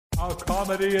A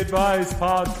comedy advice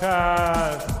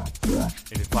podcast.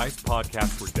 An advice podcast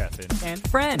for deaf and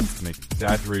friends to make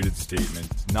exaggerated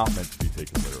statements not meant to be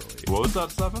taken literally. What was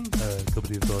that, Stefan?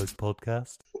 comedy advice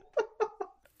podcast.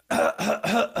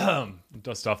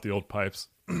 Dust off the old pipes.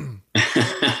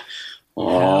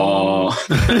 Oh.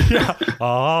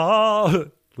 Yeah.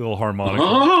 Little harmonica.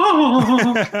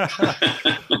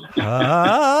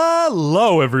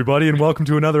 Hello, everybody, and welcome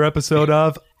to another episode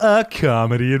of A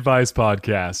Comedy Advice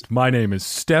Podcast. My name is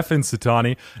Stefan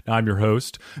Satani, and I'm your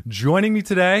host. Joining me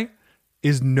today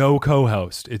is no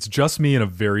co-host. It's just me and a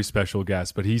very special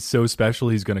guest, but he's so special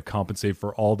he's going to compensate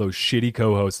for all those shitty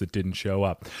co-hosts that didn't show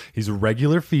up. He's a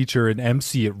regular feature and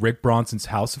MC at Rick Bronson's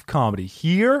House of Comedy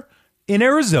here in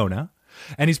Arizona,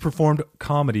 and he's performed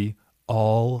comedy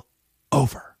all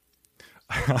over.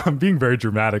 I'm being very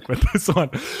dramatic with this one.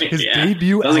 His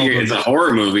debut album. Like it's a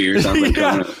horror movie or something.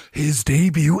 Yeah. His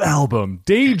debut album,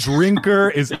 Day Drinker,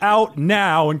 is out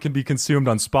now and can be consumed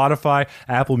on Spotify,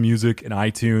 Apple Music, and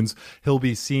iTunes. He'll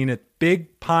be seen at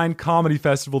Big Pine Comedy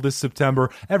Festival this September.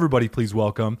 Everybody, please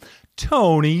welcome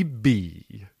Tony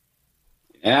B.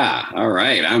 Yeah, all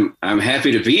right. I'm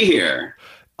happy to be here.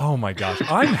 Oh my gosh,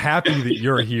 I'm happy that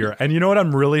you're here. And you know what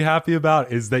I'm really happy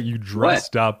about is that you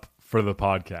dressed up for the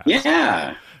podcast.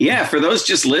 Yeah. For those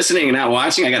just listening and not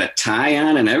watching, I got a tie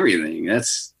on and everything.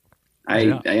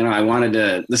 I wanted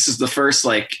to. This is the first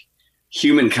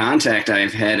human contact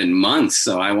I've had in months,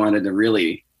 so I wanted to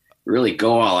really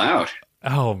go all out.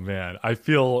 Oh man, I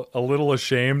feel a little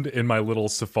ashamed in my little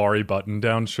safari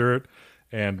button-down shirt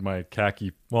and my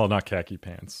not khaki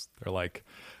pants. They're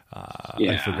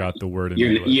I forgot the word.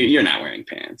 You're not wearing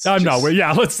pants. I'm not wearing.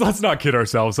 Yeah, let's not kid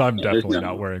ourselves. I'm definitely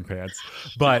not wearing pants.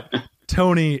 But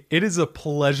Tony, it is a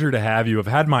pleasure to have you. I've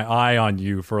had my eye on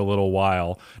you for a little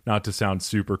while. Not to sound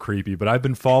super creepy, but I've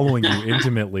been following you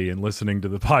intimately and listening to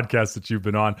the podcast that you've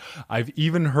been on. I've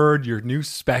even heard your new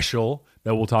special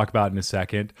that we'll talk about in a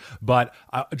second. But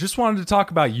I just wanted to talk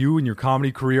about you and your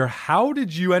comedy career. How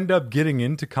did you end up getting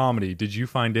into comedy? Did you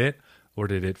find it, or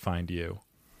did it find you?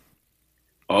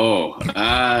 Oh,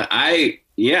 I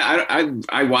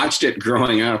watched it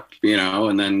growing up,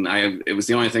 and then it was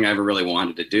the only thing I ever really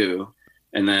wanted to do.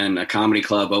 And then a comedy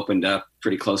club opened up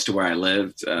pretty close to where I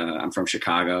lived. I'm from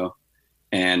Chicago,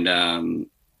 and I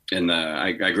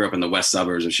grew up in the west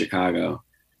suburbs of Chicago.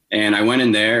 And I went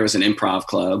in there. It was an improv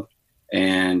club.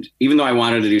 And even though I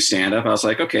wanted to do stand up, I was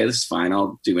like, okay, this is fine.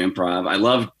 I'll do improv. I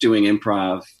love doing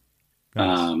improv.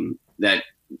 Nice.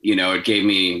 It gave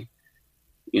me,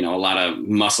 a lot of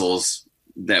muscles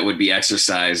that would be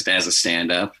exercised as a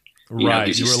stand-up.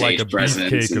 Right. You were like a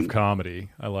beefcake of comedy.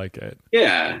 I like it.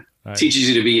 Yeah. Right. Teaches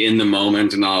you to be in the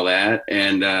moment and all that.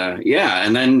 And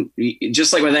and then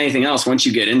just like with anything else, once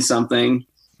you get in something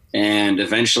and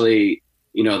eventually,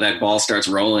 that ball starts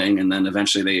rolling, and then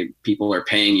eventually people are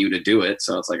paying you to do it.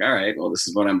 So it's like, all right, well, this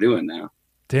is what I'm doing now.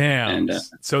 Damn. And,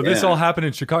 this all happened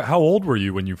in Chicago. How old were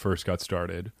you when you first got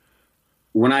started?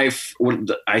 When I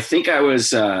think I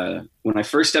was when I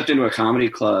first stepped into a comedy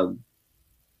club,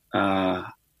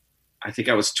 I think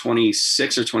I was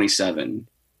 26 or 27.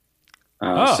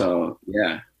 So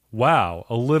yeah. Wow,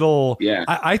 a little. Yeah.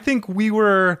 I think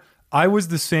I was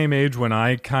the same age when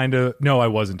I no, I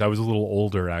wasn't. I was a little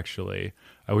older actually.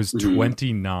 I was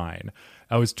 29.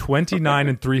 I was 29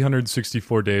 and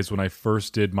 364 days when I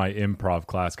first did my improv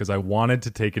class because I wanted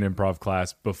to take an improv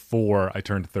class before I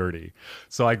turned 30.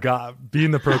 So I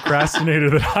being the procrastinator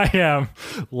that I am,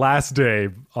 last day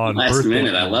on last birthday.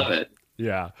 minute. I love it.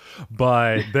 Yeah.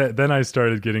 But then I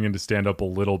started getting into stand-up a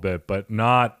little bit, but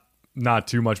not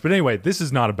too much. But anyway, this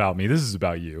is not about me. This is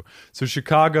about you. So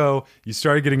Chicago, you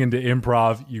started getting into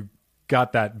improv. You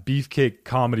got that beefcake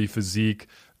comedy physique,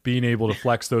 being able to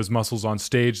flex those muscles on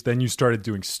stage. Then you started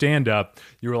doing stand-up.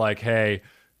 You were like, hey,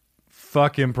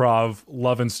 fuck improv,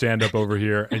 loving stand-up over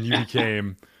here. And you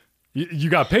became, you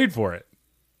got paid for it.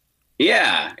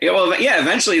 Yeah.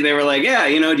 Eventually they were like, yeah,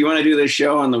 do you want to do this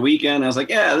show on the weekend? I was like,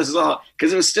 yeah, this is all,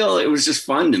 because it was just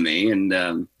fun to me. And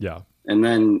and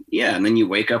then you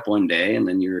wake up one day and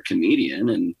then you're a comedian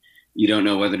and you don't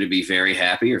know whether to be very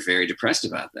happy or very depressed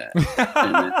about that.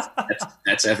 And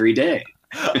that's every day.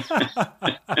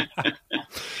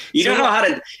 You don't know how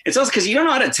to, it's also because you don't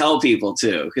know how to tell people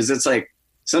too. Because it's like,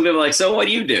 some people are like, so what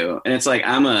do you do? And it's like,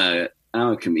 I'm a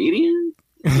comedian.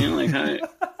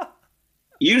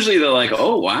 Usually they're like,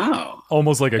 oh, wow.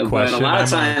 Almost like a question. But a lot of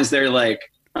times they're like,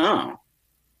 oh,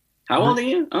 how old are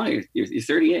you? Oh, you're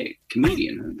 38,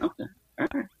 comedian. Okay. all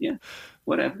right, yeah,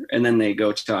 whatever. And then they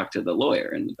go talk to the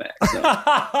lawyer in the back.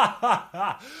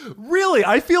 So. Really?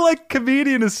 I feel like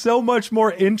comedian is so much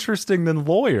more interesting than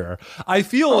lawyer. I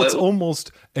feel it's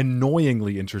almost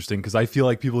annoyingly interesting because I feel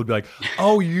like people would be like,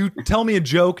 oh, you tell me a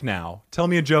joke now. Tell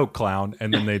me a joke, clown.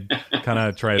 And then they'd kind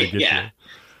of try to get you.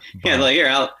 But, yeah, like,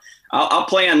 here, I'll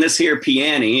play on this here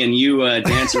piano and you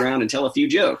dance around and tell a few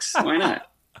jokes. Why not?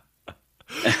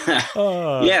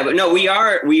 Yeah, but no, we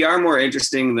are more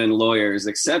interesting than lawyers,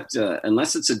 except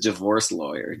unless it's a divorce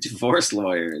lawyer. Divorce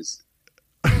lawyers,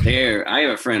 I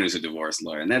have a friend who's a divorce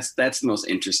lawyer, and that's the most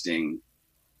interesting.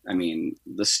 I mean,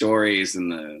 the stories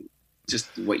and the just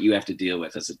what you have to deal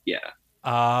with as a So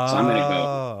I'm gonna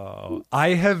go.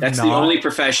 That's the only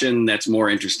profession that's more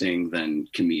interesting than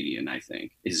comedian. I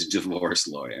think is divorce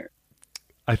lawyer.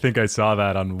 I think I saw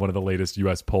that on one of the latest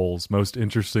U.S. polls. Most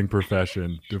interesting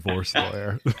profession, divorce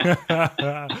lawyer.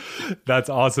 That's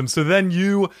awesome. So then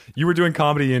you were doing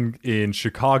comedy in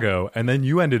Chicago, and then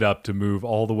you ended up to move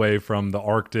all the way from the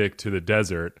Arctic to the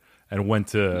desert and went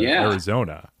to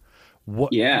Arizona.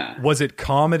 Was it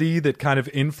comedy that kind of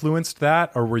influenced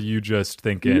that, or were you just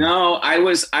thinking? No, I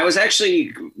was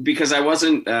actually, because I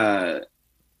wasn't. I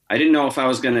didn't know if I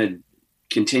was going to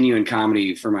continue in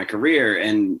comedy for my career,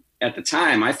 and at the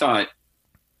time, I thought,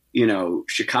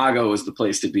 Chicago was the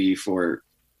place to be for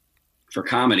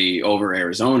comedy over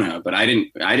Arizona, but I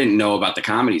didn't know about the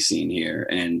comedy scene here,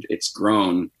 and it's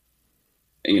grown,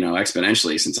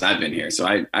 exponentially since I've been here. So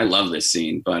I love this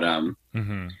scene, but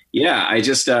I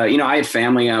just I had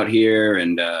family out here,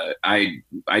 and I'd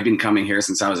been coming here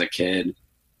since I was a kid,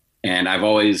 and I've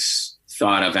always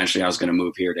thought eventually I was going to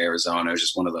move here to Arizona. It was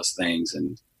just one of those things,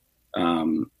 and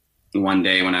one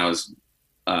day when I was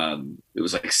it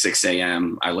was like 6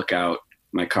 a.m. I look out,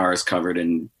 my car is covered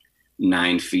in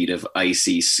 9 feet of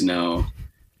icy snow.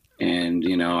 And,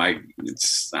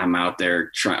 I'm out there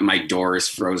my door is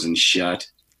frozen shut.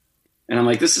 And I'm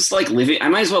like, this is like I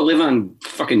might as well live on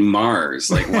fucking Mars.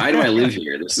 Like, why do I live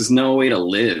here? This is no way to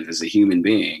live as a human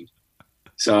being.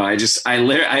 So I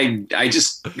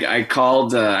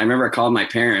called, I remember I called my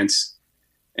parents,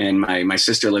 and my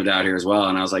sister lived out here as well.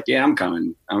 And I was like, yeah, I'm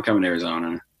coming to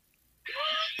Arizona.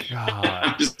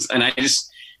 God.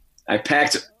 I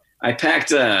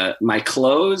packed my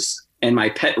clothes and my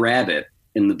pet rabbit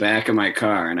in the back of my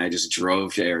car, and I just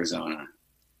drove to Arizona.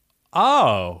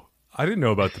 Oh, I didn't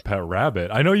know about the pet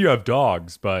rabbit. I know you have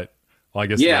dogs, but I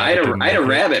guess I had a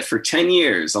rabbit for 10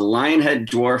 years, a lionhead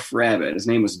dwarf rabbit. His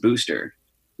name was Booster.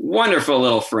 Wonderful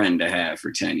little friend to have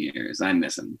for 10 years. I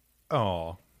miss him.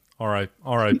 Oh,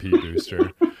 R.I.P.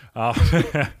 Booster.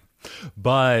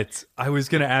 But I was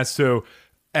going to ask, so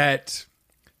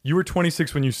you were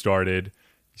 26 when you started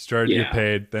to get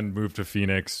paid, then moved to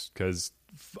Phoenix, because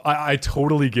I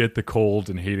totally get the cold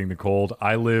and hating the cold.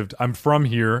 I'm from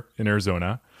here in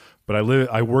Arizona, but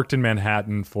I worked in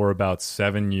Manhattan for about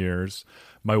 7 years.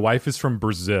 My wife is from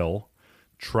Brazil,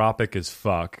 tropic as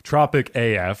fuck, tropic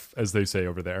AF, as they say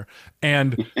over there.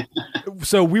 And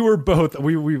so we were both,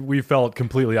 we felt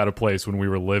completely out of place when we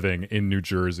were living in New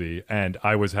Jersey, and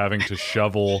I was having to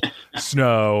shovel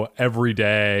snow every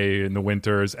day in the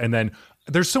winters. And then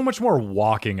there's so much more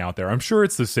walking out there. I'm sure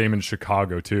it's the same in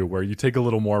Chicago too, where you take a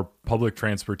little more public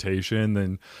transportation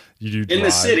than you do drive. In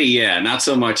the city, yeah, not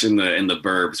so much in the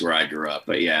burbs where I grew up,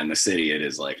 but yeah, in the city it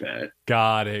is like that.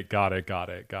 Got it.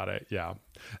 Yeah.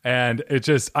 And it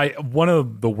just, one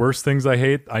of the worst things I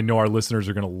hate, I know our listeners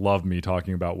are going to love me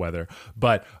talking about weather,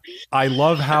 but I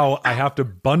love how I have to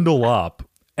bundle up,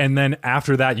 and then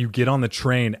after that you get on the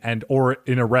train or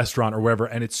in a restaurant or wherever,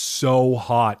 and it's so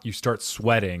hot, you start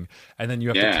sweating, and then you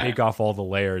have to take off all the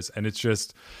layers. And it's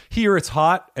just, here it's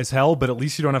hot as hell, but at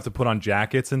least you don't have to put on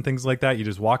jackets and things like that. You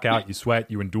just walk out, you sweat,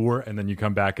 you endure, and then you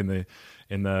come back in the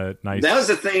nice. That was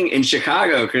the thing in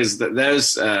Chicago, because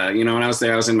those when I was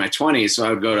there, I was in my 20s,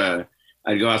 so I'd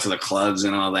go out to the clubs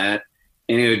and all that,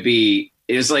 and it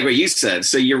was like what you said.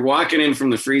 So you're walking in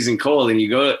from the freezing cold, and you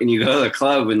go to the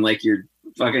club in like your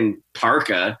fucking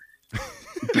parka,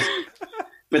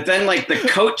 but then like the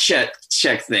coat check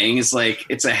thing is like,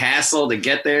 it's a hassle to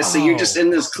get there. So you're just in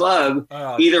this club,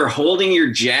 either holding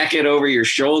your jacket over your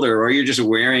shoulder, or you're just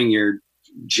wearing your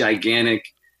gigantic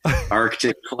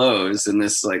Arctic clothes, and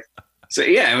this like, so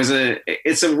yeah,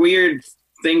 it's a weird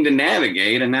thing to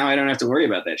navigate, and now I don't have to worry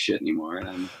about that shit anymore.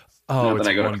 And not that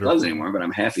I go to clubs anymore, but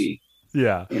I'm happy.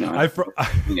 Yeah,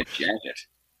 having a jacket.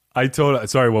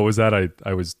 Sorry, what was that?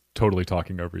 I was totally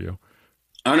talking over you.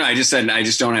 Oh no, I just said I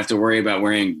just don't have to worry about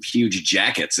wearing huge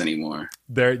jackets anymore.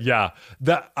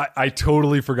 I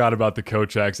totally forgot about the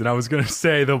coach X, and I was gonna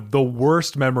say the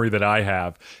worst memory that I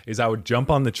have is I would jump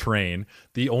on the train,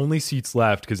 the only seats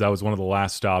left because I was one of the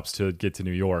last stops to get to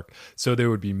New York, so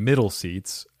there would be middle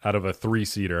seats out of a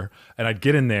 3-seater, and I'd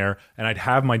get in there and I'd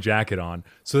have my jacket on,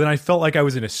 so then I felt like I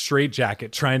was in a straight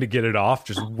jacket trying to get it off,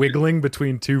 just wiggling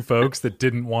between two folks that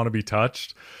didn't want to be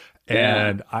touched.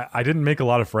 And I didn't make a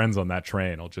lot of friends on that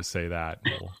train. I'll just say that.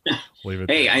 We'll leave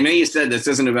it Hey, there. I know you said this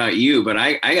isn't about you, but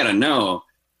I got to know,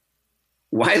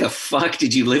 why the fuck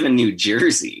did you live in New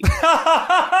Jersey?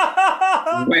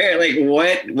 Where, like,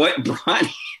 what brought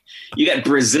you got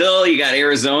Brazil, you got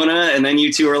Arizona, and then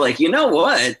you two are like, you know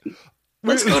what?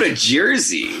 Let's go to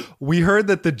Jersey. We heard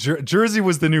that the Jersey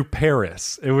was the new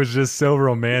Paris. It was just so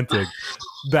romantic.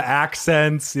 The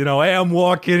accents, hey, I'm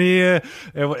walking here.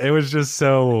 It was just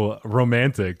so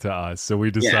romantic to us. So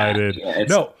we decided,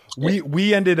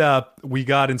 we ended up, we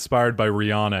got inspired by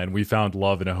Rihanna and we found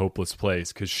love in a hopeless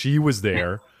place because she was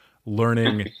there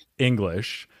learning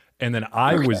English. And then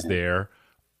I was there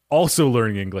also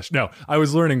learning English. No, I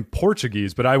was learning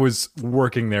Portuguese, but I was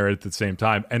working there at the same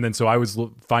time. And then so I was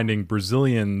finding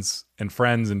Brazilians and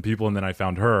friends and people. And then I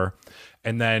found her.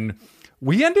 And then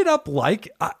we ended up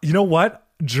you know what?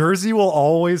 Jersey will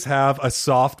always have a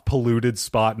soft, polluted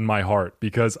spot in my heart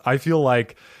because I feel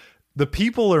like the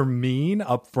people are mean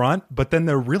up front, but then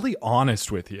they're really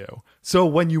honest with you. So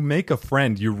when you make a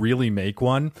friend, you really make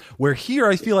one. Where here,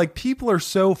 I feel like people are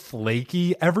so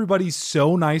flaky. Everybody's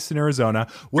so nice in Arizona,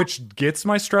 which gets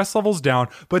my stress levels down.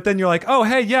 But then you're like, oh,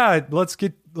 hey, yeah, let's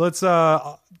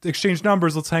exchange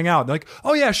numbers. Let's hang out. They're like,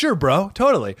 oh yeah, sure, bro.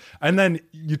 Totally. And then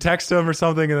you text them or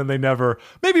something and then they never,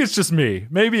 maybe it's just me.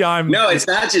 Maybe No, it's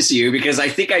not just you because I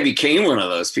think I became one of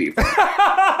those people.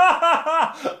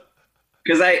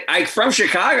 Because I from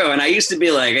Chicago and I used to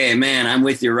be like, hey man, I'm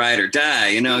with you ride or die.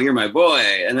 You're my boy.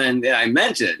 And then I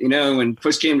meant it, when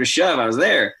push came to shove, I was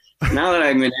there. Now that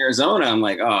I'm in Arizona, I'm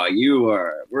like, oh,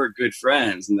 we're good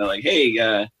friends. And they're like,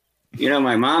 hey,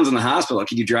 my mom's in the hospital.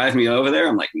 Can you drive me over there?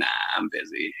 I'm like, nah, I'm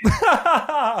busy.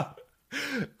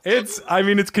 It's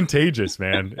contagious,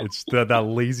 man. It's that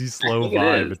lazy, slow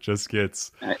vibe. It just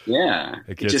gets,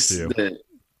 it gets to you.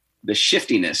 The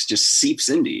shiftiness just seeps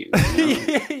into you.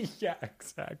 Yeah,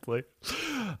 exactly.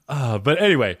 But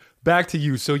anyway, back to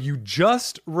you. So you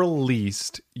just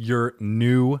released your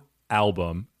new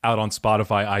album out on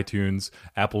Spotify, iTunes,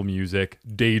 Apple Music,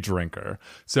 Day Drinker.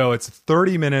 So it's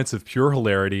 30 minutes of pure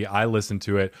hilarity. I listen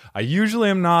to it. I usually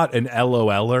am not an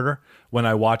LOLer when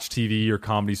I watch TV or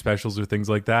comedy specials or things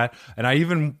like that. And I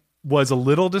even was a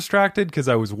little distracted because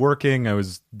I was working. I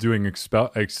was doing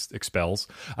expels.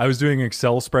 I was doing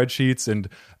Excel spreadsheets. And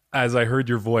as I heard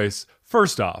your voice,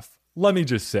 first off, let me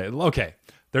just say, okay,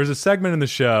 there's a segment in the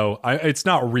show. It's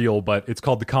not real, but it's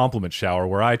called the compliment shower,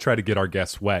 where I try to get our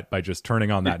guests wet by just turning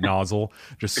on that nozzle,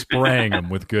 just spraying them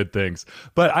with good things.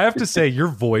 But I have to say, your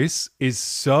voice is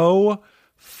so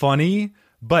funny.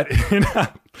 But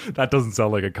that doesn't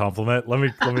sound like a compliment. Let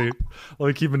me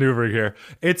keep maneuvering here.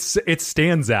 It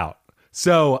stands out.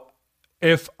 So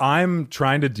if I'm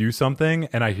trying to do something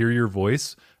and I hear your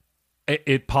voice,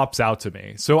 it pops out to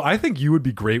me. So I think you would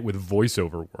be great with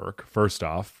voiceover work. First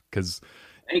off, because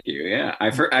thank you. Yeah,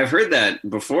 I've heard that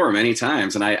before many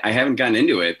times, and I haven't gotten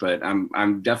into it, but I'm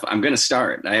going to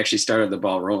start. I actually started the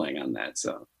ball rolling on that.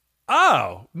 So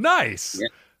oh, nice. Yeah.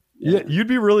 Yeah, you'd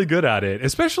be really good at it.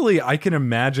 Especially, I can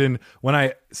imagine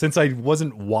since I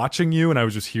wasn't watching you and I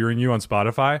was just hearing you on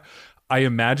Spotify, I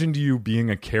imagined you being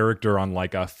a character on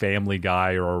like a Family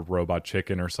Guy or a Robot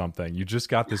Chicken or something. You just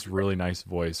got this really nice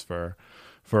voice for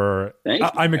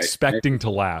I'm expecting to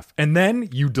laugh. And then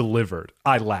you delivered.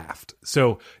 I laughed.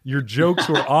 So your jokes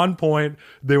were on point.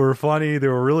 They were funny. They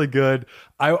were really good.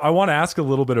 I want to ask a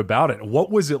little bit about it.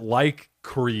 What was it like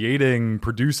creating,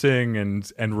 producing,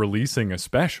 and releasing a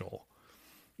special?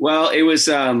 Well, it was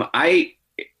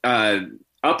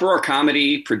Uproar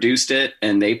Comedy produced it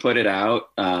and they put it out.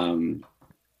 The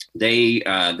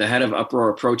head of Uproar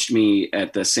approached me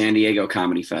at the San Diego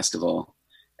Comedy Festival,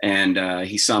 and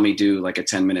he saw me do like a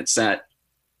 10-minute set,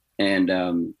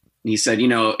 and he said,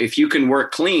 if you can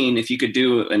work clean, if you could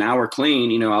do an hour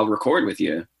clean, I'll record with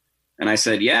you. And I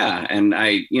said, yeah. And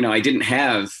I didn't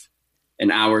have an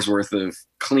hour's worth of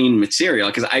clean material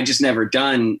because I just never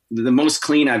done, the most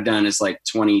clean I've done is like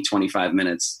 20, 25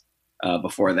 minutes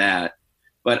before that.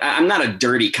 But I'm not a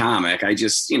dirty comic. I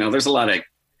just, there's a lot of,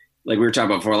 like we were talking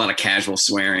about before, a lot of casual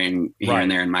swearing here and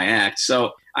there in my act.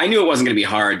 So I knew it wasn't going to be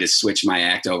hard to switch my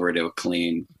act over to a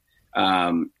clean.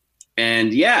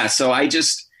 So I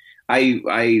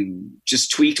I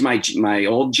just tweaked my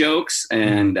old jokes,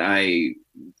 and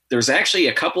there's actually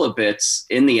a couple of bits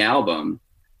in the album,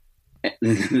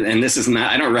 and this is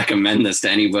not, I don't recommend this to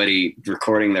anybody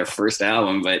recording their first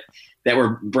album, but that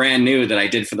were brand new that I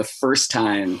did for the first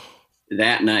time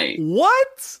that night.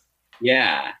 What?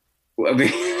 Yeah.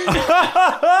 Because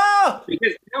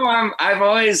I've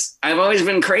always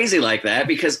been crazy like that,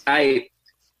 because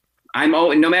I'm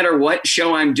always, no matter what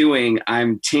show I'm doing,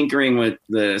 I'm tinkering with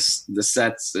the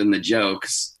sets and the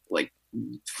jokes. Like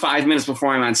 5 minutes before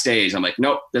I'm on stage, I'm like,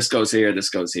 nope, this goes here, this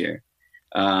goes here.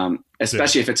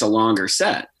 Especially if it's a longer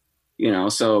set,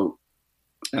 So,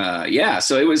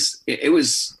 so it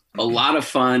was a lot of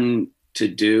fun to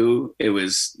do. It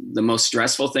was the most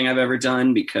stressful thing I've ever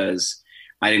done, because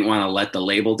I didn't want to let the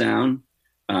label down.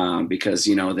 Because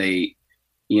the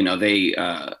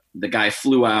guy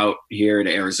flew out here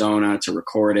to Arizona to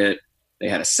record it. They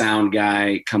had a sound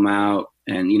guy come out,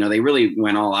 and, they really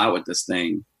went all out with this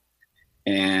thing.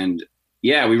 And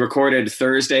yeah, we recorded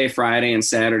Thursday, Friday, and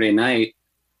Saturday night.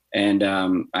 And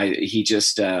I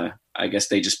guess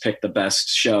they just picked the best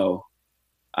show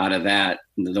out of that,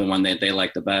 the one that they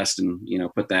liked the best, and,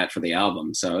 put that for the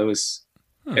album. So it was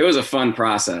a fun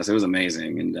process. It was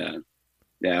amazing. And it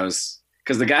was,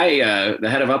 because the guy, the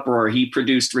head of Uproar, he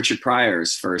produced Richard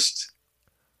Pryor's first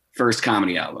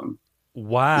comedy album.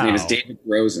 Wow. His name is David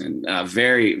Rosen.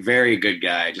 Very, very good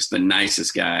guy. Just the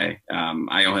nicest guy.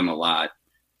 I owe him a lot.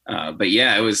 But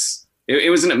yeah, it was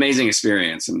an amazing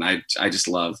experience, and I just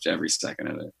loved every second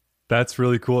of it. That's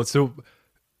really cool. So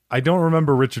I don't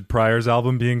remember Richard Pryor's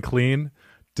album being clean.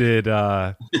 Did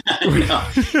no.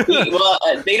 Well,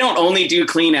 they don't only do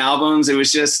clean albums. It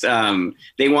was just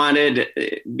they wanted,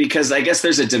 because I guess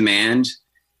there's a demand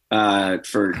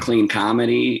for clean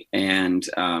comedy, and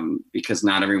because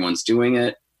not everyone's doing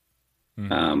it.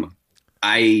 Mm-hmm.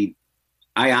 I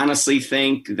honestly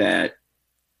think that,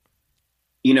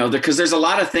 because there's a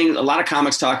lot of things, a lot of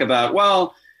comics talk about,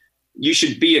 well, you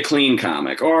should be a clean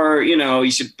comic, or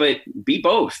you should, but be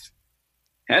both.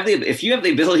 If you have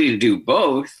the ability to do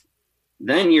both,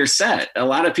 then you're set. A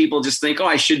lot of people just think, oh,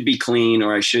 I should be clean,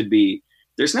 or I should be.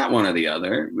 There's not one or the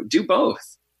other. Do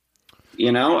both.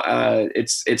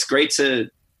 It's great to,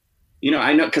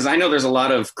 I know there's a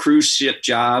lot of cruise ship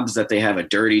jobs that they have a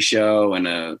dirty show and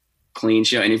a clean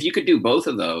show, and if you could do both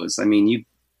of those, I mean, you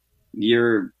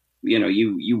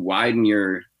widen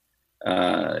your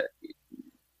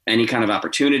any kind of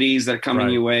opportunities that are coming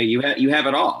your way. You have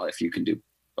it all if you can do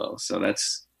both. So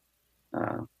that's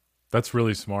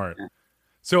really smart. Yeah.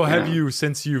 So have you,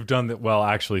 since you've done that, well,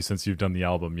 actually, since you've done the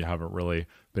album, you haven't really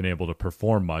been able to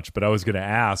perform much, but I was going to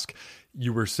ask,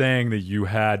 you were saying that you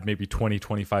had maybe 20,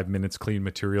 25 minutes clean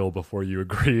material before you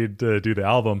agreed to do the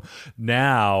album.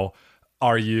 Now,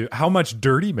 how much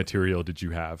dirty material did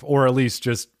you have? Or at least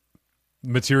just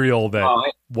material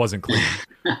that wasn't clean?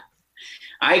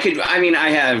 I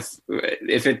have,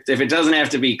 if it doesn't have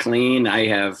to be clean,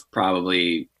 I could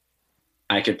probably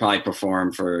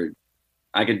perform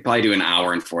I could probably do an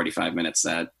hour and 45 minute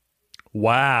set.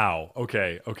 Wow.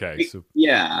 Okay. So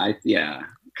yeah.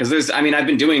 Cause I've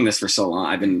been doing this for so long.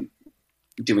 I've been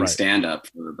doing stand up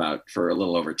for a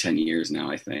little over 10 years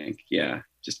now, I think. Yeah.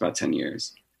 Just about 10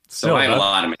 years. So I have a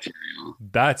lot of material.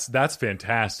 That's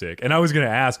fantastic. And I was going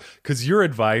to ask, because your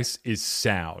advice is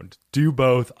sound. Do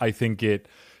both. I think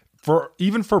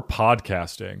even for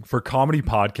podcasting, for comedy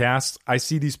podcasts, I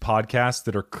see these podcasts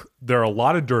there are a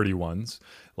lot of dirty ones,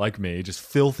 like me, just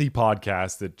filthy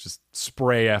podcasts that just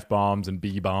spray F-bombs and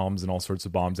B-bombs and all sorts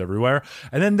of bombs everywhere.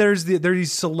 And then there's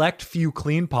these select few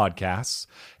clean podcasts,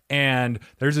 and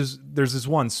there's this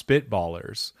one,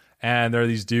 Spitballers. And there are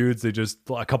these dudes,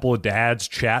 a couple of dads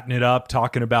chatting it up,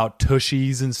 talking about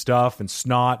tushies and stuff and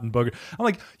snot and booger. I'm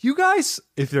like, you guys,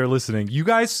 if they're listening, you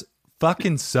guys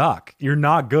fucking suck. You're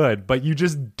not good, but you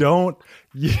just don't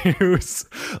use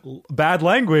bad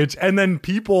language. And then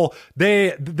people,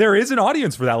 there is an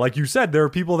audience for that. Like you said, there are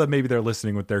people that maybe they're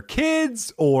listening with their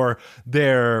kids, or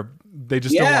they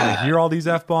just don't want to hear all these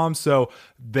F-bombs. So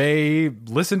they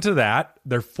listen to that.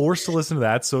 They're forced to listen to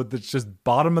that. So it's just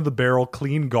bottom of the barrel,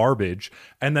 clean garbage.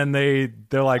 And then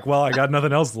they're like, well, I got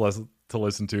nothing else to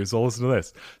listen to, so listen to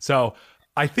this. So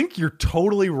I think you're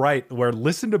totally right, where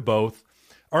listen to both,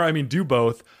 do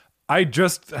both. I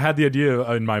just had the idea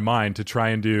in my mind to try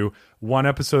and do one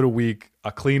episode a week,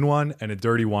 a clean one and a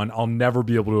dirty one. I'll never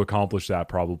be able to accomplish that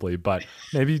probably, but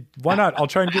maybe why not? I'll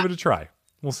try and give it a try.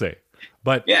 We'll see.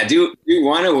 But yeah, do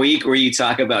one a week where you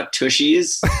talk about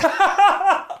tushies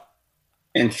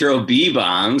and throw bee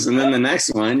bombs, and then the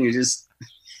next one you just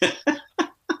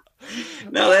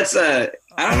no, that's I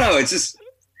don't know. It's just,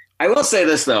 I will say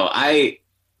this though.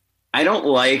 I don't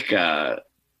like.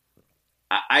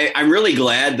 I'm really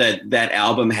glad that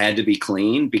album had to be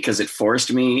clean because it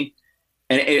forced me,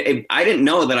 and I didn't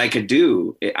know that I could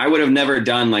do. I would have never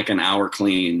done like an hour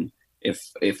clean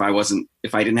if I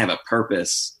didn't have a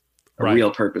purpose, a Right.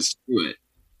 real purpose to do it.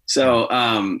 So,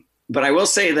 but I will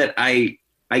say that I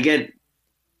get,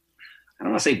 I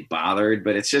don't want to say bothered,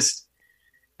 but it's just,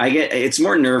 it's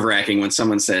more nerve wracking when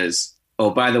someone says,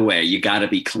 "Oh, by the way, you got to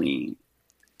be clean,"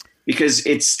 because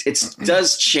it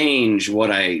does change what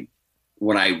I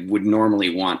would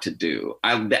normally want to do.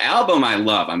 The album I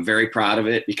love, I'm very proud of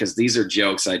it because these are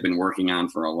jokes I've been working on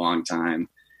for a long time.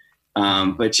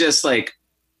 But just like,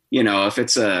 if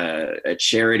it's a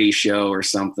charity show or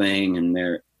something and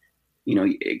they're,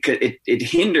 it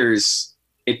hinders,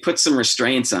 it puts some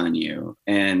restraints on you.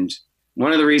 And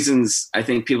one of the reasons I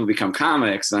think people become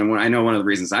comics, and I know one of the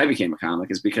reasons I became a comic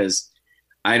is because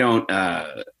I don't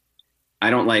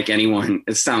like anyone.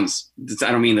 I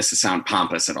don't mean this to sound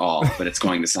pompous at all, but it's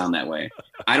going to sound that way.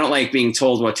 I don't like being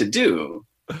told what to do,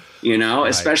 Right.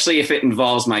 especially if it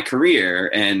involves my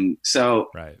career. And so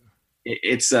Right.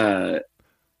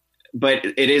 but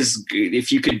it is,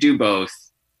 if you could do both,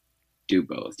 do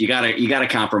both. You gotta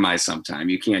compromise sometime.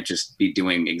 You can't just be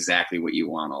doing exactly what you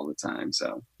want all the time.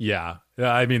 So Yeah.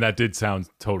 I mean, that did sound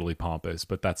totally pompous,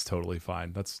 but that's totally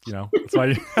fine. That's, that's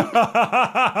why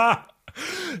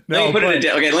let me put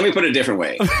it a different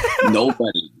way.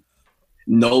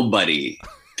 Nobody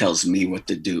tells me what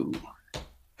to do.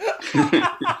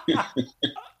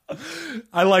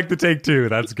 I like the take two.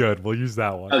 That's good. We'll use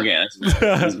that one. Okay,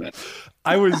 that's better.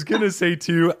 I was going to say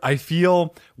too, I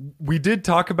feel we did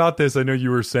talk about this. I know you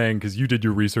were saying, because you did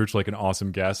your research like an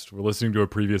awesome guest. We're listening to a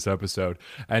previous episode,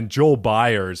 and Joel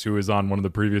Byers, who was on one of the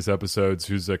previous episodes,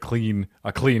 who's a clean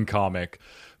comic,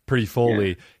 pretty fully.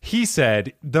 Yeah. He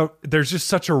said there's just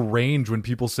such a range when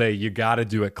people say you got to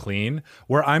do it clean,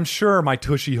 where I'm sure my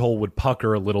tushy hole would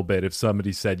pucker a little bit if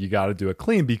somebody said you got to do it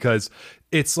clean, because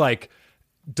it's like,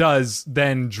 does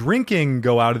then drinking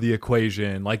go out of the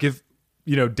equation? Like if,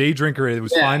 Day Drinker, it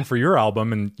was fine for your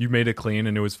album and you made it clean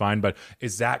and it was fine, but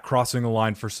is that crossing a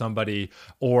line for somebody?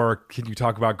 Or can you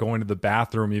talk about going to the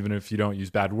bathroom even if you don't use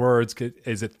bad words?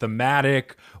 Is it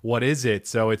thematic? What is it?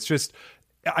 So it's just,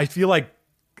 I feel like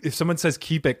if someone says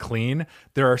keep it clean,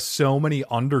 there are so many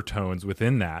undertones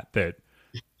within that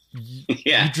you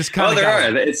just kind of there are.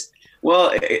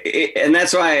 And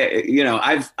that's why,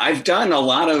 I've done a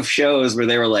lot of shows where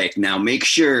they were like, now make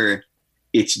sure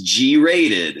it's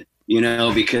G-rated,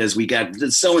 because we got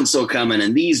so-and-so coming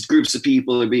and these groups of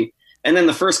people and then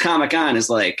the first comic on is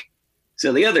like,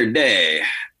 so the other day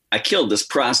I killed this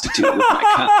prostitute with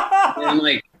my cup.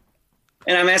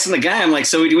 And I'm asking the guy, I'm like,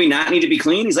 so do we not need to be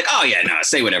clean? He's like, oh yeah, no,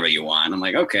 say whatever you want. I'm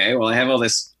like, okay, well I have all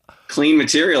this clean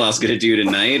material I was going to do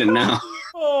tonight. And now.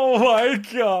 Oh my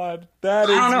God. I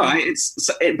don't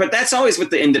know. But that's always with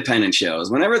the independent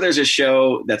shows. Whenever there's a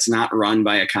show that's not run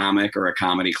by a comic or a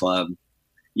comedy club,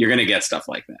 you're going to get stuff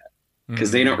like that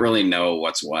because they don't really know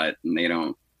what's what. And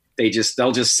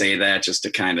they'll just say that just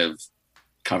to kind of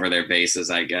cover their bases,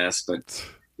 I guess. But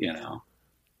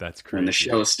that's crazy. When the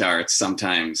show starts,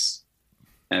 sometimes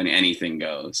anything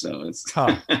goes. So it's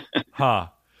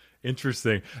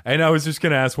interesting. And I was just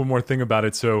going to ask one more thing about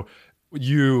it. So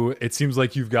it seems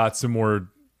like you've got some more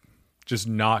just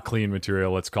not clean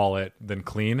material, let's call it, than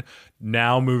clean.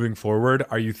 Now moving forward,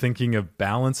 are you thinking of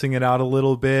balancing it out a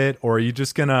little bit, or are you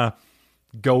just going to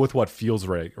go with what feels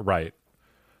right?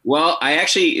 Well, I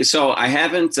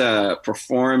haven't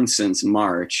performed since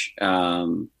March.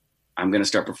 I'm going to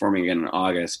start performing again in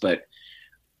August, but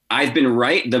I've been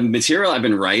the material I've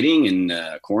been writing in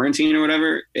quarantine or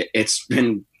whatever, it's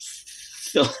been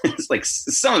it's like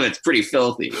some of it's pretty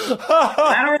filthy.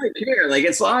 I don't really care. Like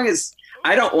as long as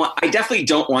I definitely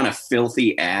don't want a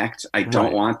filthy act. I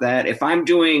don't want that. If I'm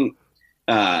doing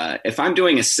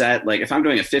a set, like if I'm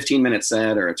doing a 15-minute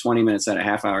set or a 20-minute set, a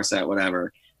half-hour set,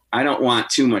 whatever, I don't want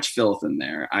too much filth in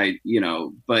there.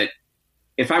 But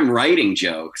if I'm writing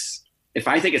jokes, if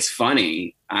I think it's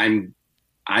funny, I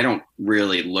don't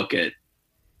really look at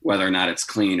whether or not it's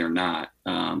clean or not.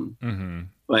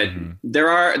 But there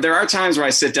are times where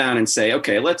I sit down and say,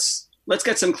 okay, let's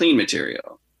get some clean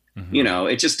material.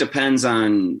 It just depends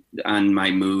on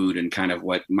my mood and kind of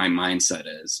what my mindset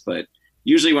is. But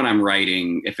usually when I'm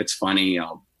writing, if it's funny,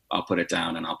 I'll put it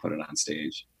down and I'll put it on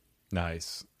stage.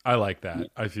 Nice. I like that. Yeah.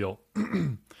 I feel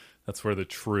that's where the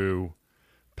true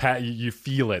you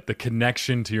feel it, the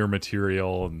connection to your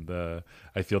material, and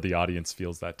I feel the audience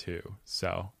feels that too.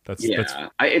 So it's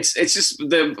just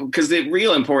because the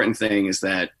real important thing is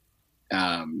that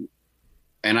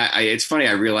and it's funny,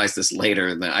 I realized this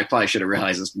later, that I probably should have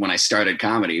realized this when I started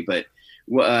comedy, but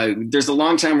there's a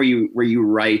long time where you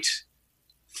write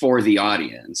for the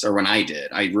audience, or when I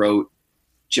did, I wrote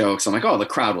jokes. I'm like, oh, the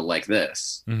crowd will like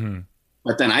this. Mm-hmm.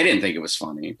 But then I didn't think it was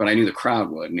funny, but I knew the crowd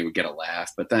would, and it would get a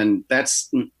laugh. But then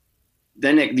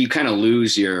you kind of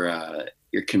lose your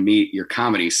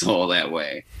comedy soul that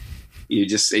way.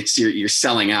 You're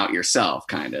selling out yourself,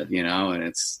 kind of,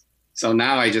 and so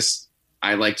now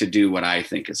I like to do what I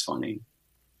think is funny.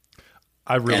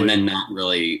 And then not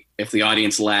really, if the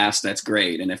audience laughs, that's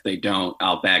great. And if they don't,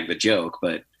 I'll bag the joke,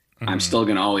 but I'm still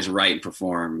going to always write and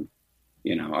perform,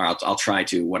 or I'll try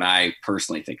to, what I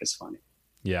personally think is funny.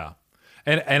 Yeah.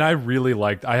 And I really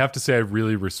I have to say, I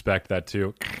really respect that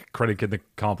too. Credit in the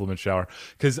compliment shower.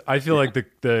 Because I feel like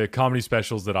the comedy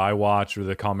specials that I watch, or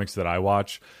the comics that I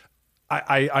watch,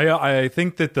 I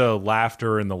think that the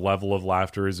laughter and the level of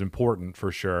laughter is important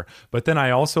for sure. But then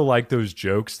I also like those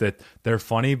jokes that they're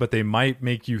funny, but they might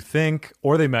make you think,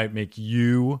 or they might make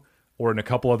you or a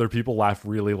couple other people laugh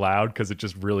really loud because it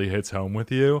just really hits home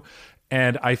with you.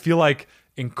 And I feel like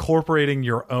incorporating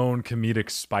your own comedic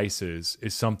spices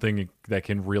is something that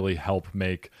can really help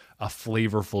make a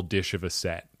flavorful dish of a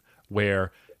set,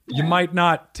 where you might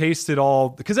not taste it all,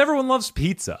 because everyone loves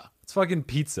pizza. It's fucking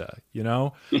pizza,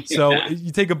 So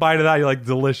you take a bite of that, you're like,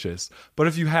 delicious. But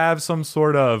if you have some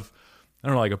sort of, I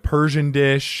don't know, like a Persian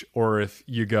dish, or if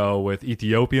you go with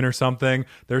Ethiopian or something,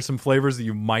 there's some flavors that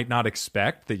you might not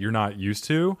expect, that you're not used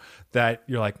to, that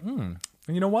you're like,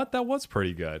 you know what? That was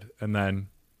pretty good. And then,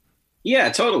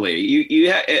 yeah, totally.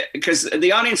 You because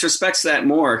the audience respects that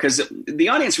more, because the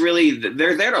audience really,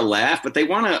 they're there to laugh, but they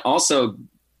want to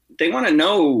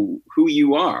know who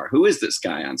you are. Who is this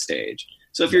guy on stage?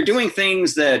 So if you're doing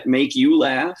things that make you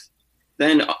laugh,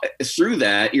 then through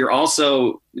that, you're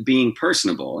also being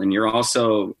personable, and you're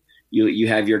also, you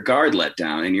have your guard let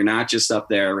down, and you're not just up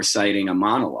there reciting a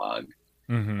monologue.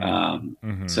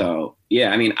 So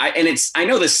yeah, I mean, I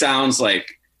know this sounds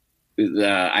like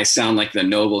I sound like the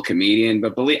noble comedian,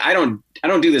 but believe I don't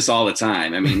do this all the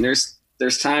time. I mean, there's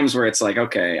times where it's like,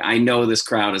 okay, I know this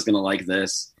crowd is going to like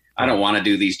this. I don't want to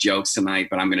do these jokes tonight,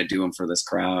 but I'm going to do them for this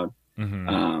crowd. If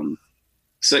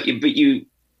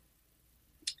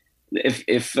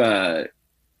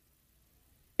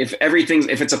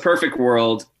it's a perfect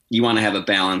world, you want to have a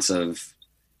balance of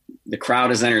the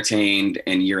crowd is entertained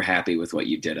and you're happy with what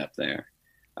you did up there.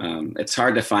 It's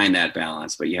hard to find that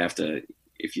balance, but you have to,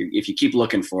 if you keep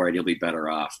looking for it, you'll be better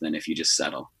off than if you just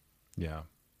settle. Yeah.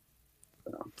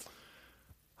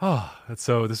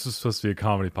 So this was supposed to be a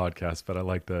comedy podcast, but I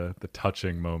like the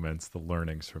touching moments, the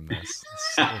learnings from this.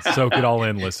 Soak it all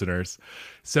in, listeners.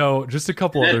 So just a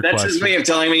couple other questions. That's his way of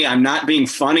telling me I'm not being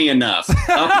funny enough.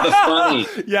 Up the funny.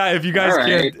 Yeah, if you guys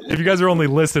if you guys are only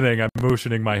listening, I'm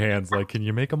motioning my hands like, can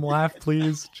you make them laugh,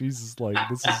 please? Jesus, like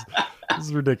this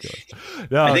is ridiculous.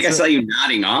 No, I think I saw you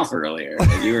nodding off earlier.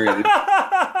 You were.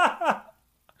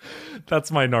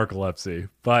 That's my narcolepsy.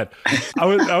 But I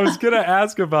was going to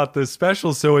ask about this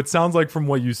special. So it sounds like from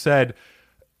what you said,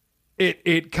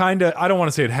 it kind of, I don't want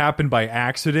to say it happened by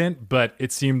accident, but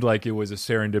it seemed like it was a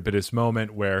serendipitous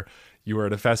moment where you were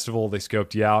at a festival, they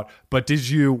scoped you out. But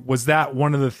was that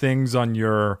one of the things on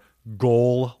your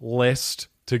goal list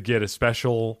to get a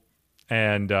special?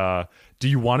 And do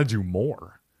you want to do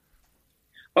more?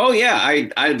 Oh yeah,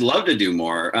 I'd love to do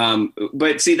more.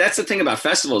 But see, that's the thing about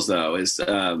festivals though, is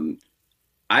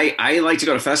I like to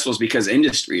go to festivals because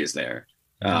industry is there,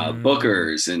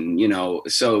 bookers, and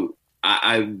so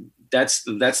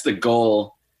that's the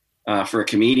goal for a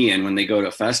comedian when they go to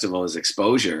a festival, is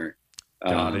exposure.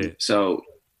 Got it. So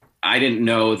I didn't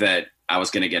know that I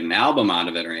was going to get an album out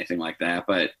of it or anything like that,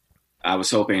 but I was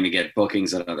hoping to get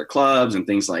bookings at other clubs and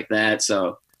things like that.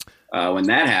 So when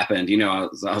that happened, I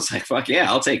was like, fuck yeah,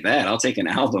 I'll take that. I'll take an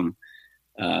album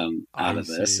out of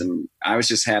this. And I was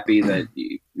just happy that,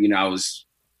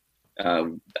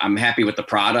 I'm happy with the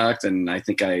product. And I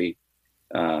think I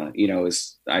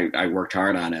worked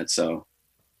hard on it. So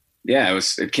yeah,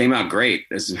 it came out great.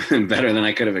 It's better than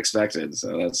I could have expected.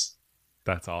 So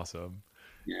that's awesome.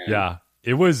 Yeah.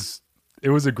 It was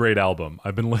a great album.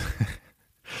 I've been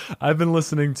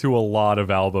listening to a lot of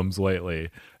albums lately,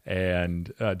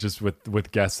 and just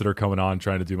with guests that are coming on,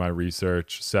 trying to do my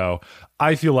research. So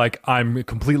I feel like I'm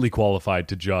completely qualified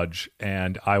to judge,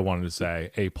 and I wanted to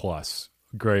say A+.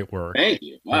 Great work. Thank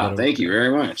you. Wow. Thank you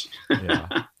very much. Yeah.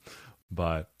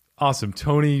 But awesome.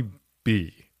 Tony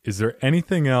B, is there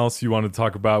anything else you want to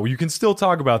talk about? Well, you can still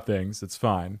talk about things. It's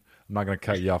fine. I'm not going to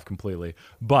cut you off completely,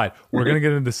 but we're going to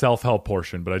get into the self-help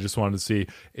portion. But I just wanted to see,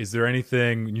 is there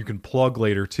anything you can plug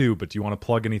later too? But do you want to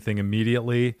plug anything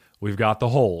immediately? We've got the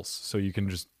holes, so you can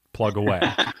just plug away.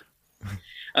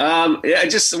 Yeah,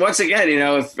 just once again,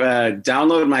 if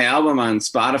download my album on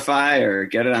Spotify or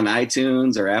get it on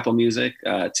iTunes or Apple Music.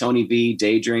 Tony B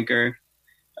Day Drinker.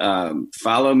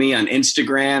 Follow me on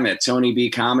Instagram at Tony B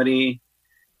Comedy.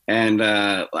 And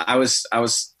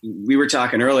we were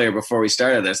talking earlier before we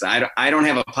started this. I don't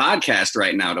have a podcast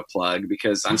right now to plug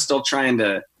because I'm still trying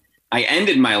to. I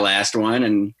ended my last one,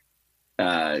 and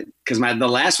because the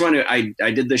last one I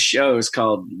did this show is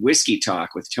called Whiskey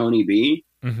Talk with Tony B.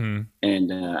 Mm-hmm.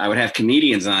 And I would have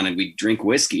comedians on and we'd drink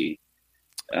whiskey.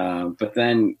 But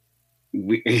then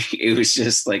it was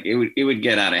just like it would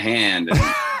get out of hand. And,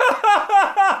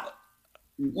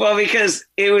 well, because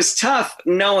it was tough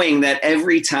knowing that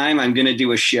every time I'm going to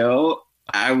do a show,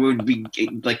 I would be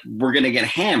like, we're going to get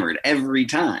hammered every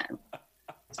time.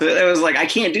 So it was like, I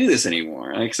can't do this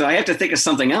anymore. Like, so I have to think of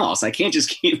something else. I can't just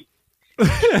keep.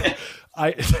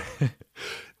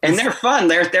 And they're fun.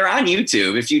 They're on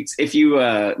YouTube. If you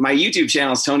my YouTube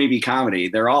channel is Tony B Comedy.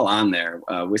 They're all on there.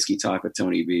 Whiskey Talk with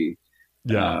Tony B.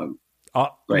 Yeah.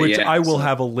 I will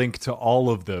have a link to all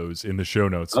of those in the show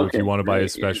notes. So if you want to buy a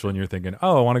special and you're thinking,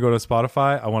 oh, I want to go to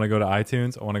Spotify, I want to go to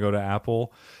iTunes, I want to go to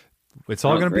Apple, it's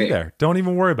all going to be there. Don't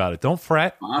even worry about it. Don't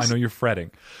fret. Awesome. I know you're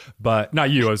fretting, but not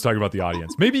you. I was talking about the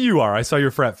audience. Maybe you are. I saw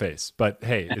your fret face, but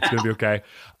hey, it's going to be okay.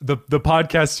 The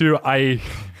podcast too. I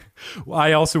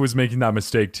also was making that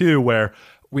mistake too, where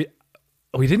we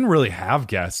didn't really have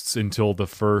guests until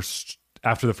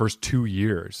after the first 2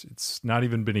 years. It's not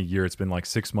even been a year. It's been like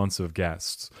 6 months of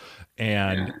guests.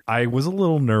 And I was a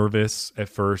little nervous at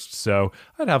first. So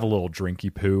I'd have a little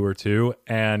drinky poo or two.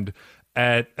 And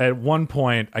at one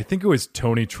point, I think it was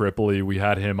Tony Tripoli. We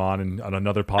had him on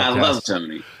another podcast. I love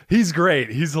Tony. He's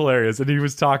great. He's hilarious. And he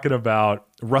was talking about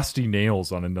Rusty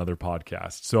Nails on another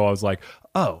podcast. So I was like,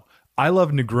 oh, I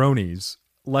love Negronis.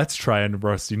 Let's try a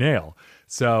Rusty Nail.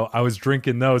 So I was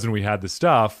drinking those and we had the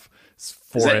stuff.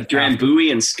 Is that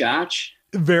Drambuie and Scotch?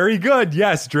 Very good.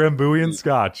 Yes, Drambuie and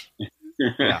Scotch.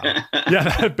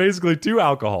 Yeah, basically 2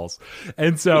 alcohols.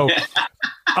 And so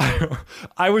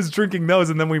I was drinking those,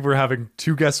 and then we were having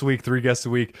 2 guests a week, 3 guests a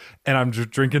week, and I'm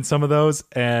just drinking some of those,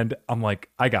 and I'm like,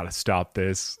 I got to stop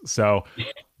this. So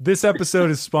this episode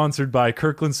is sponsored by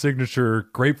Kirkland Signature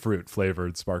grapefruit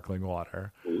flavored sparkling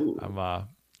water. Ooh. I'm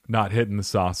not hitting the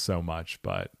sauce so much,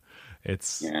 but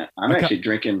it's... Yeah, I'm actually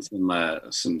drinking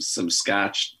some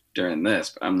scotch during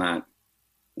this, but I'm not,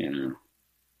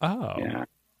 Oh. Yeah.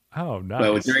 Oh, nice.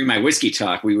 But during my whiskey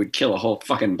talk, we would kill a whole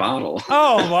fucking bottle.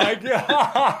 Oh, my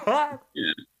God.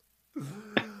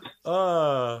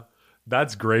 Yeah.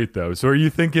 That's great, though. So are you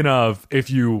thinking of, if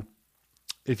you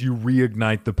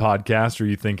reignite the podcast, are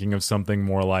you thinking of something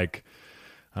more like,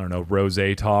 I don't know,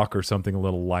 rosé talk or something a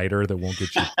little lighter that won't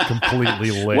get you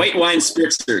completely lit? White wine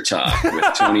spritzer talk with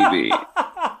Tony B.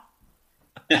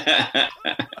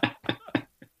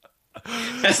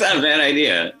 That's not a bad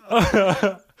idea.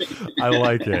 I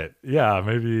like it. Yeah,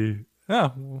 maybe.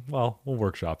 Yeah, well, we'll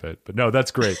workshop it. But no,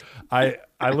 that's great. I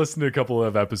listened to a couple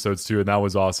of episodes too, and that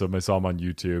was awesome. I saw them on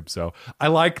YouTube. So I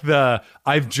like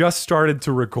I've just started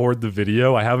to record the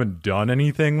video. I haven't done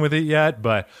anything with it yet,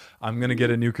 but I'm going to get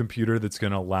a new computer that's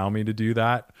going to allow me to do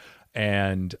that.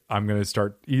 And I'm going to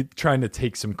start trying to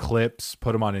take some clips,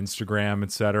 put them on Instagram,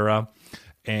 etc.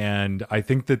 And I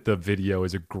think that the video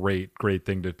is a great, great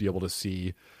thing to be able to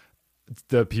see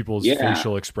the people's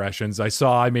facial expressions.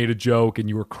 I made a joke and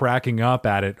you were cracking up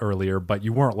at it earlier, but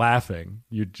you weren't laughing.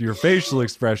 Your facial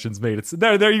expressions made it.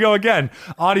 There you go again.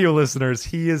 Audio listeners,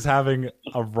 he is having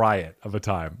a riot of a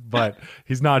time, but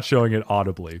he's not showing it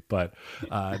audibly. But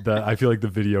I feel like the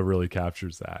video really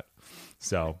captures that.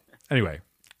 So anyway,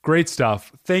 great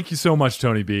stuff. Thank you so much,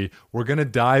 Tony B. We're going to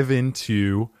dive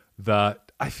into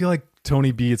I feel like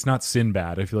Tony B, it's not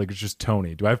Sinbad. I feel like it's just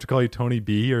Tony. Do I have to call you Tony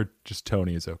B or just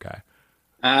Tony is okay?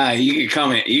 You can call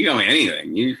me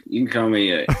anything. You can call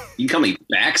me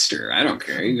Baxter. I don't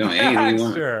care. You can call me anything you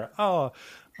want. Baxter.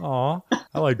 Oh,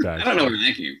 I like Baxter. I don't know where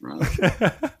that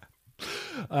came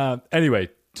from. Anyway,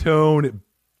 Tony.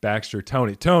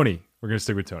 We're gonna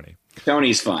stick with Tony.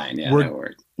 Tony's fine. Yeah, that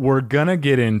works. We're gonna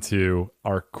get into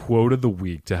our quote of the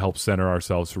week to help center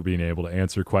ourselves for being able to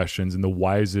answer questions in the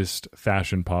wisest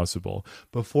fashion possible.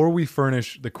 Before we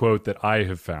furnish the quote that I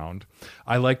have found,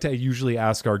 I like to usually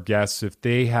ask our guests if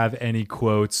they have any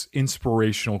quotes,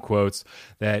 inspirational quotes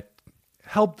that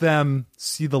help them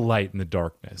see the light in the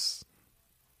darkness.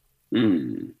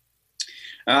 I'm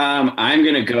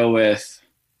gonna go with,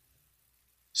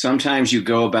 sometimes you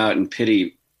go about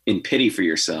in in pity for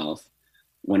yourself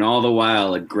when all the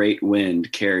while a great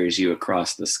wind carries you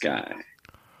across the sky.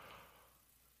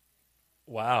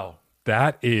 Wow.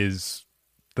 That is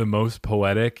the most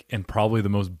poetic and probably the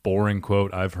most boring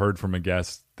quote I've heard from a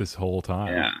guest this whole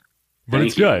time. Yeah. But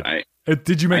it's good.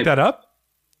 Did you make that up?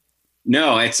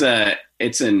 No, it's a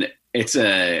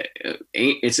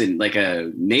like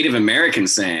a Native American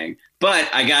saying, but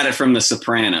I got it from The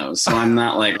Sopranos, so I'm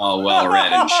not like all well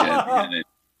read and shit.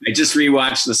 I just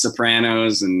rewatched The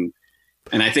Sopranos, and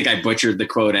I think I butchered the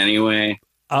quote anyway.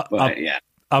 Yeah,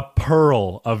 a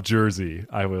pearl of Jersey,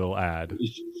 I will add.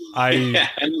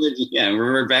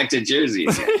 We're back to Jersey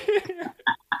again.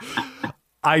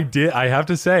 I have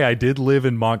to say, I did live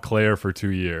in Montclair for 2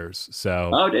 years.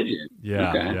 So, oh, did you? Yeah,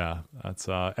 okay. Yeah. That's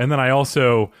and then I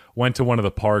also went to one of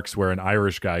the parks where an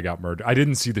Irish guy got murdered. I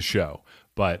didn't see the show,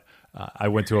 but I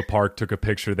went to a park, took a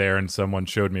picture there, and someone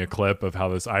showed me a clip of how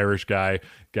this Irish guy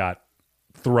got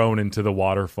thrown into the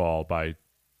waterfall by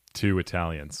 2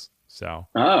 Italians. So,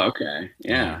 oh, okay,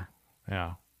 yeah.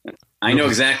 I know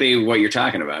exactly what you're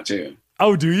talking about too.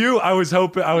 Oh, do you? I was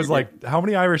hoping. I was like, how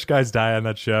many Irish guys die on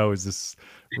that show? Is this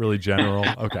really general?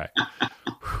 Okay.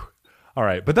 All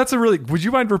right. But that's would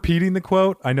you mind repeating the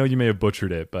quote? I know you may have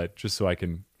butchered it, but just so I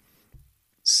can.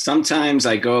 Sometimes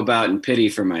I go about in pity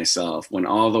for myself when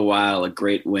all the while a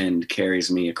great wind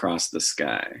carries me across the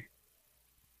sky.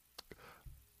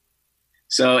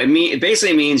 So it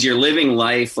basically means you're living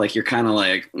life like you're kind of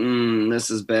like,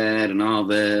 this is bad and all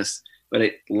this. But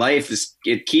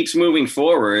it keeps moving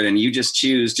forward, and you just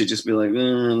choose to just be like,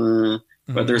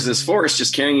 but there's this force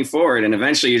just carrying you forward, and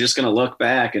eventually you're just going to look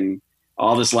back, and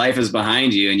all this life is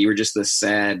behind you, and you were just this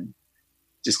sad,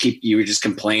 you were just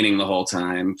complaining the whole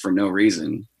time for no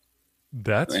reason.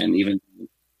 That's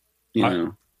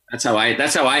how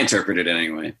I interpreted it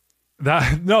anyway.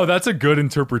 That's a good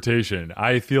interpretation.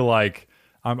 I feel like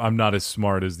I'm not as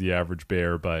smart as the average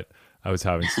bear, but I was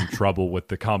having some trouble with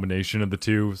the combination of the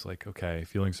two. It was like, okay,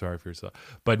 feeling sorry for yourself.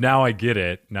 But now I get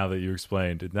it, now that you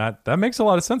explained. And that makes a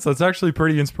lot of sense. That's actually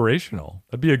pretty inspirational.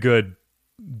 That'd be a good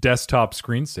desktop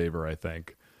screensaver, I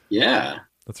think. Yeah.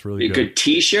 That's really good. A good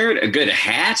t-shirt, a good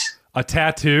hat. A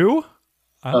tattoo.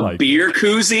 A beer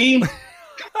koozie.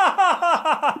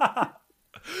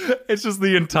 It's just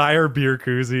the entire beer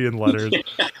koozie in letters.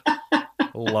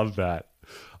 Love that.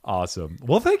 Awesome.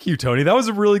 Well, thank you, Tony. That was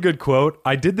a really good quote.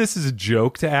 I did this as a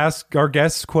joke to ask our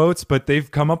guests quotes, but they've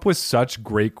come up with such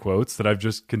great quotes that I've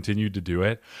just continued to do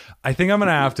it. I think I'm going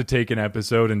to have to take an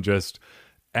episode and just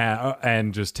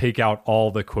take out all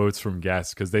the quotes from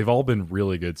guests because they've all been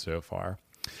really good so far.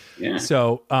 Yeah.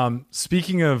 So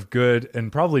speaking of good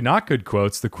and probably not good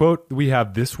quotes, the quote we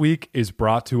have this week is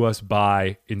brought to us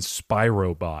by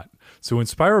InspiroBot. So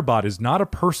InspiroBot is not a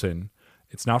person.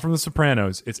 It's not from The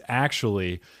Sopranos. It's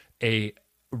actually a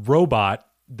robot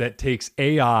that takes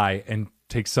AI and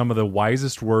takes some of the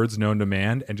wisest words known to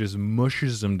man and just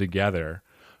mushes them together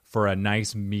for a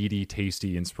nice, meaty,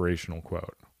 tasty, inspirational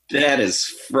quote. That is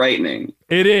frightening.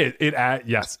 It is.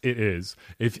 Yes, it is.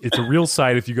 If it's a real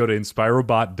site, if you go to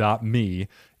inspirobot.me,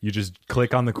 you just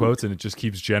click on the quotes and it just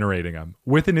keeps generating them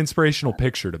with an inspirational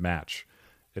picture to match.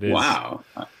 It is. Wow.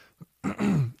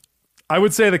 I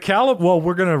would say well,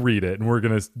 we're going to read it and we're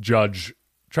going to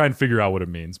try and figure out what it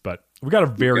means. But we got a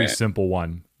very simple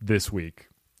one this week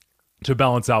to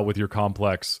balance out with your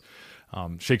complex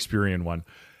Shakespearean one.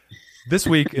 This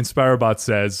week, InspiroBot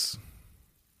says,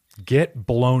 get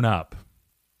blown up.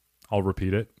 I'll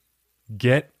repeat it.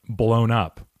 Get blown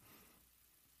up.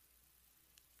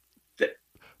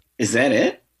 Is that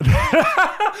it?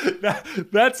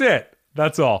 That's it.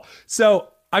 That's all. So,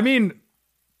 I mean,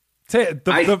 go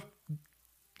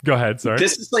ahead. Sorry.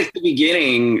 This is like the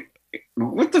beginning.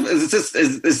 What the is this?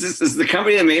 Is the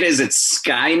company that made it? Is it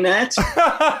Skynet?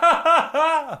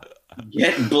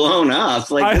 Get blown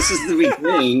up. Like this is the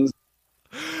beginning.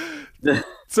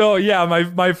 So yeah,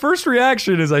 my first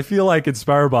reaction is I feel like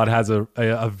InspiroBot has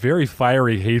a very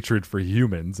fiery hatred for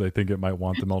humans. I think it might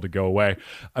want them all to go away.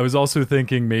 I was also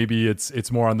thinking maybe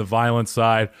it's more on the violent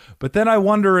side, but then I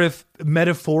wonder if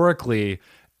metaphorically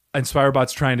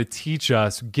InspiroBot's trying to teach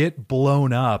us get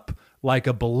blown up like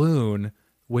a balloon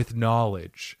with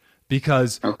knowledge.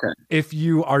 Because if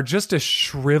you are just a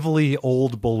shrivelly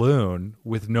old balloon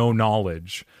with no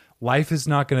knowledge, life is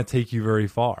not going to take you very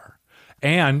far.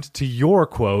 And to your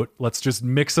quote, let's just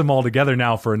mix them all together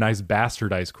now for a nice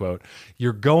bastardized quote.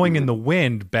 You're going in the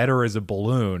wind better as a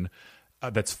balloon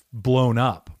that's blown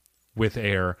up with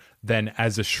air than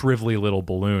as a shrivelly little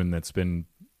balloon that's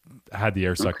had the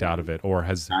air sucked out of it or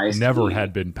has never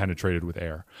had been penetrated with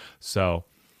air. So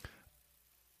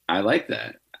I like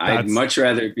that. I'd much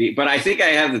rather be, but I think I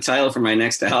have the title for my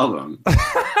next album. that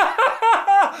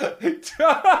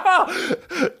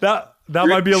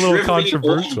might be a little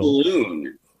controversial. Old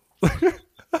balloon.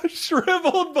 A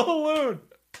shriveled balloon.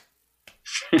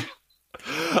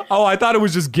 Oh, I thought it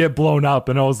was just get blown up,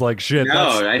 and I was like, shit.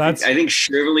 No, I think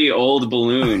shrivelly old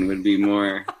balloon would be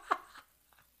more.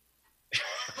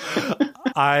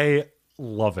 I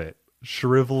love it.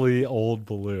 Shrivelly old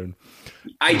balloon.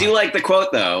 I do like the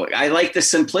quote though. I like the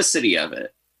simplicity of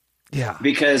it. Yeah.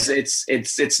 Because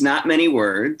it's not many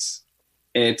words.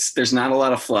 There's not a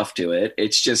lot of fluff to it.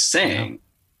 It's just saying,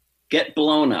 get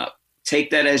blown up.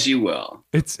 Take that as you will.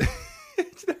 It's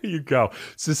there you go.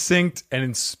 Succinct and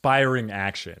inspiring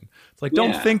action. It's like,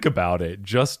 don't think about it.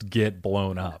 Just get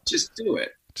blown up. Just do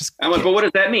it. I'm like, but what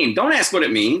does that mean? Don't ask what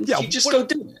it means. Yeah, you just go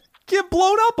do it. Get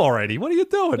blown up already. What are you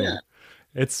doing? Yeah.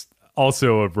 It's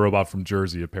also a robot from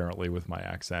Jersey, apparently, with my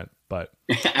accent. But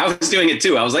I was doing it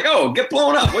too. I was like, oh, get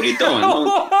blown up. What are you doing?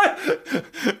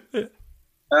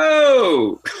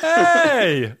 Oh.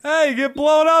 hey, get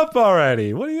blown up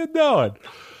already. What are you doing?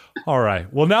 All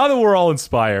right. Well, now that we're all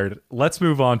inspired, let's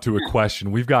move on to a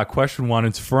question. We've got question 1.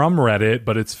 It's from Reddit,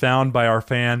 but it's found by our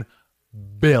fan,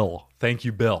 Bill. Thank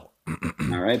you, Bill.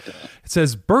 All right. Bill. It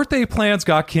says, birthday plans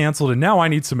got canceled, and now I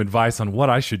need some advice on what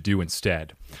I should do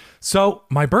instead. So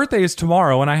my birthday is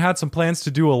tomorrow, and I had some plans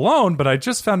to do alone, but I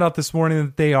just found out this morning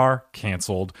that they are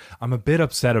canceled. I'm a bit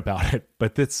upset about it,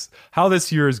 but that's how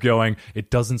this year is going. It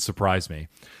doesn't surprise me.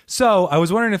 So I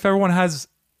was wondering if anyone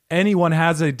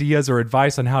has ideas or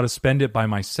advice on how to spend it by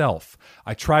myself.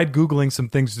 I tried Googling some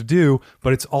things to do,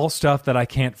 but it's all stuff that I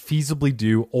can't feasibly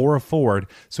do or afford.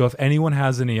 So if anyone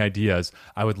has any ideas,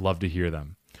 I would love to hear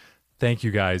them. Thank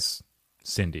you guys,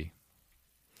 Cindy.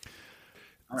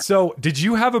 So did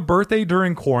you have a birthday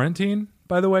during quarantine,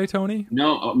 by the way, Tony?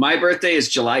 No, my birthday is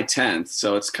July 10th,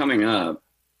 so it's coming up.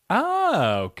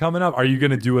 Oh, coming up. Are you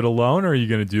going to do it alone, or are you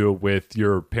going to do it with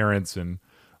your parents and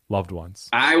loved ones?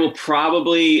 I will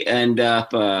probably end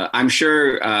up, I'm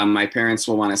sure my parents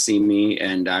will want to see me,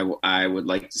 and I would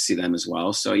like to see them as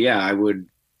well. So yeah,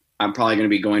 I'm probably going to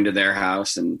be going to their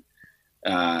house, and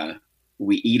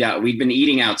we eat out. We've been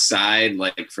eating outside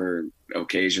like for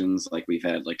occasions, like we've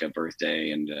had like a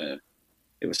birthday, and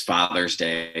it was Father's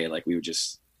Day. Like we would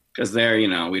just, cause they're,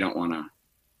 we don't want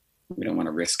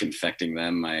to risk infecting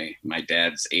them. My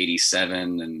dad's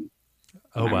 87 and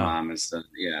my mom is,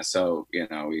 so,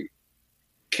 we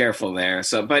careful there.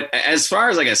 So, but as far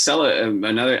as like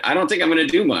another, I don't think I'm going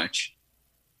to do much.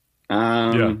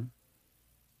 I'm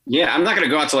not going to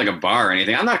go out to like a bar or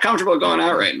anything. I'm not comfortable going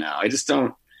out right now. I just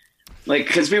don't like,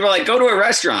 cause people are like, go to a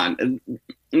restaurant.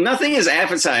 Nothing is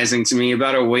appetizing to me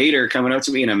about a waiter coming up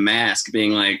to me in a mask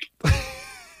being like,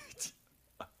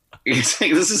 it's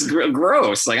like, this is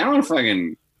gross. Like, I don't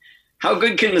fucking, how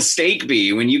good can the steak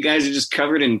be when you guys are just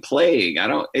covered in plague?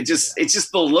 It's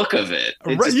just the look of it.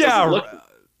 I'm sure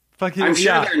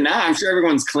they're not. I'm sure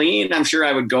everyone's clean. I'm sure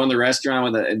I would go in the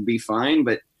restaurant with it'd be fine,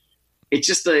 but it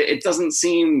just, it doesn't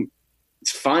seem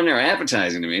fun or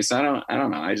appetizing to me. So I don't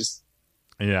know.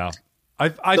 I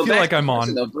feel like I'm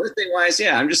on. Birthday wise,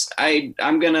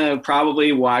 I'm gonna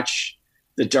probably watch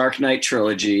the Dark Knight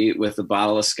trilogy with a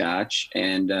bottle of scotch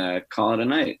and call it a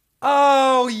night.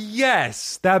 Oh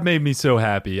yes, that made me so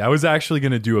happy. I was actually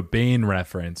gonna do a Bane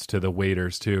reference to the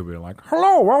waiters too, being like,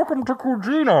 "Hello, welcome to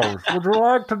Cugino's. Would you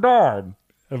like to dine?"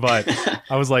 But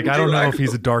I was like, I don't know if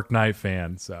he's a Dark Knight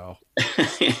fan, so.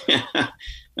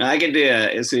 I could do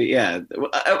it. Yeah,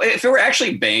 if it were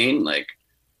actually Bane, like.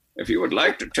 If you would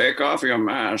like to take off your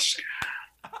mask,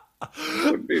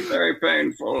 it would be very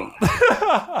painful.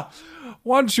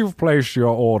 Once you've placed your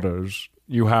orders,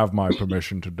 you have my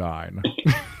permission to dine.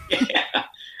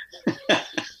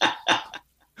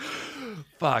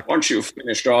 Fuck. Once you've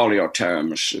finished all your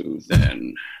tiramisu,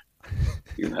 then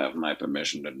you have my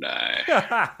permission to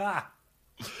die.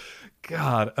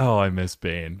 God, I miss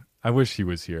Bane. I wish he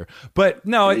was here. But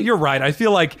no, you're right. I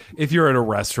feel like if you're at a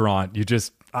restaurant,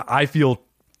 I feel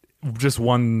just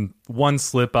one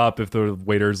slip up if the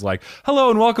waiter's like,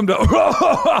 hello and welcome to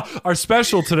our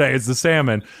special today is the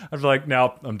salmon. I'd be like,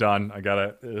 no, I'm done. I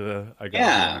gotta get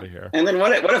out of here. And then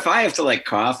what if I have to like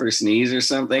cough or sneeze or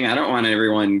something? I don't want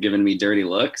everyone giving me dirty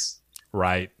looks.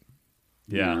 Right.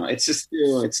 Yeah. It's just,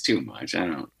 it's too much. I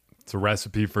don't. It's a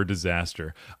recipe for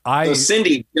disaster. So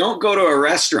Cindy, don't go to a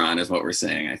restaurant is what we're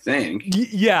saying, I think.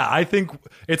 Yeah, I think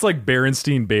it's like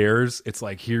Berenstein Bears. It's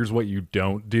like, here's what you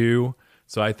don't do.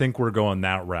 So I think we're going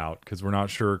that route because we're not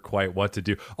sure quite what to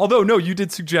do. Although, no, you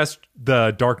did suggest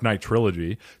the Dark Knight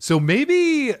trilogy. So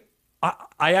maybe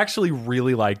I actually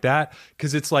really like that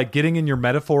because it's like getting in your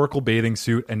metaphorical bathing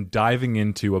suit and diving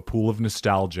into a pool of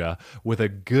nostalgia with a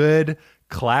good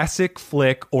classic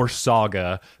flick or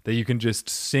saga that you can just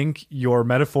sink your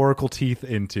metaphorical teeth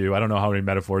into. I don't know how many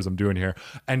metaphors I'm doing here,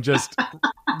 and just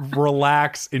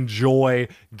relax, enjoy,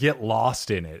 get lost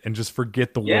in it, and just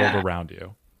forget the world around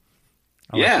you.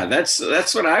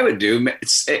 That's what I would do.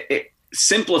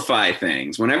 Simplify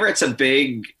things. Whenever it's a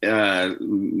big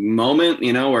moment,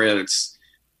 you know, where it's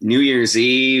New Year's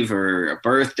Eve or a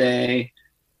birthday,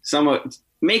 somewhat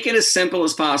make it as simple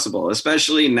as possible,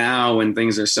 especially now when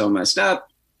things are so messed up.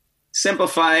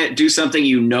 Simplify it, do something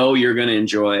you know you're going to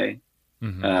enjoy,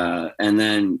 and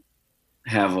then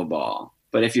have a ball.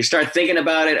 But if you start thinking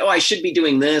about it, I should be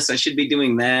doing this, I should be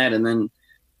doing that, and then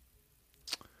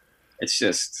it's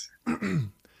just...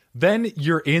 Then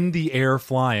you're in the air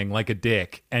flying like a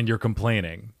dick and you're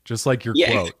complaining, just like your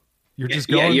quote. You're just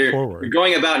going forward. You're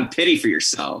going about in pity for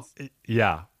yourself.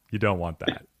 Yeah, you don't want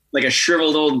that. Like a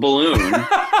shriveled old balloon.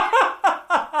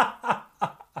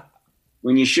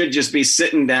 When you should just be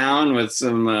sitting down with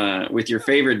some with your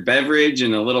favorite beverage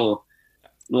and a little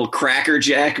Cracker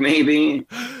Jack, maybe.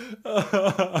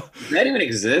 Does that even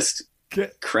exist?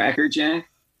 Cracker Jack?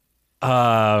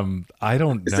 I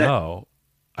don't know.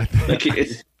 I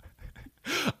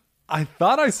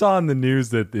thought I saw in the news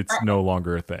that it's no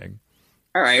longer a thing.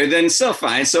 All right, then so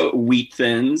fine. So wheat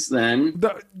thins, then.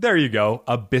 There you go.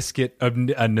 A biscuit, a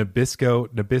Nabisco, a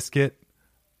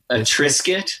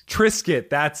Triscuit. Triscuit,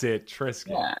 that's it. Triscuit.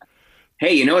 Yeah.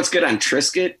 Hey, you know what's good on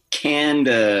Triscuit?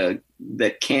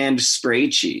 That canned spray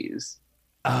cheese.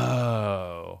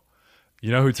 Oh,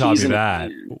 you know who taught me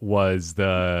that was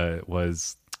the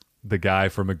guy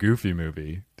from a Goofy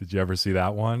movie. Did you ever see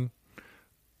that one?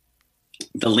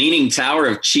 The Leaning Tower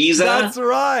of Cheese. That's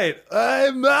right.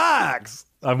 Hey, Max.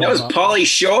 That was Pauly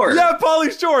Shore. Yeah,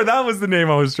 Pauly Shore. That was the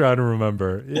name I was trying to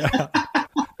remember. Yeah.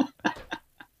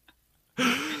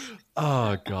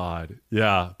 Oh, God.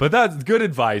 Yeah. But that's good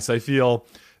advice. I feel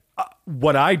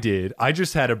what I did, I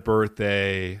just had a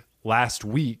birthday last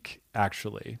week,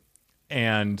 actually.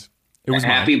 And it was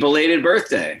happy belated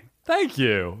birthday. Thank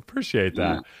you. Appreciate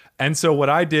that. Yeah. And so what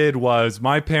I did was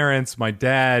my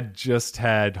dad just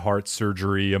had heart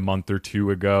surgery a month or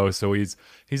two ago. So he's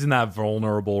in that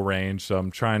vulnerable range. So I'm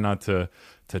trying not to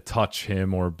touch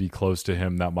him or be close to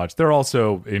him that much. They're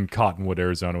also in Cottonwood,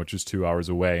 Arizona, which is 2 hours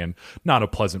away and not a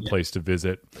pleasant place to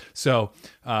visit. So,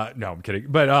 no, I'm kidding.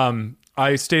 But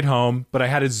I stayed home, but I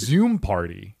had a Zoom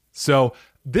party. So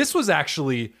this was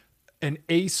actually an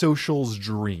asocial's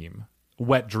dream,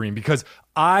 wet dream, because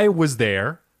I was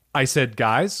there. I said,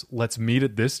 guys, let's meet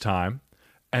at this time,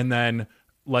 and then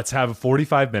let's have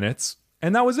 45 minutes,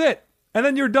 and that was it. And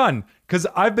then you're done. Because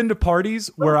I've been to parties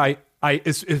where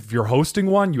if you're hosting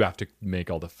one, you have to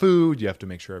make all the food, you have to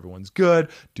make sure everyone's good,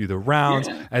 do the rounds,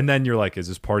 and then you're like, is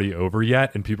this party over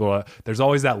yet? And people, there's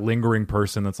always that lingering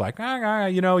person that's like,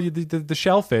 the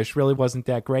shellfish really wasn't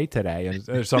that great today,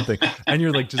 or something. And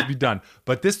you're like, just be done.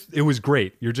 But it was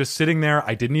great. You're just sitting there.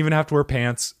 I didn't even have to wear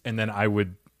pants, and then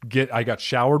I got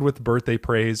showered with birthday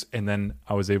praise, and then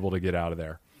I was able to get out of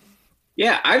there.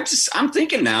 Yeah, I'm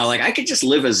thinking now, like I could just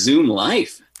live a Zoom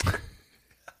life.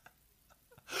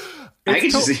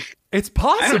 It's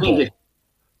possible.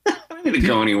 I don't need to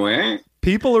go anywhere.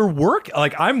 People are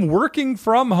I'm working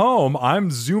from home. I'm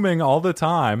Zooming all the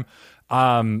time.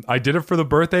 I did it for the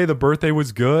birthday. The birthday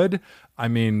was good. I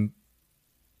mean,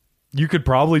 you could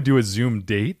probably do a Zoom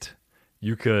date.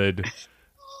 You could...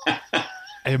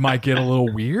 It might get a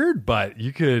little weird, but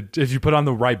you could, if you put on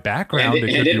the right background,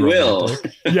 it will.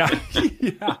 Yeah.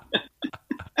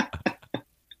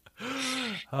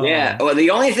 Yeah. Well,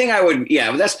 the only thing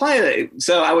that's probably,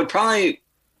 so I would probably,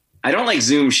 I don't like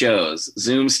Zoom shows,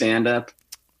 Zoom stand-up.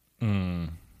 No.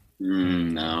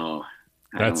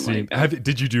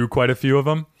 Did you do quite a few of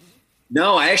them?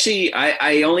 No,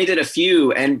 I only did a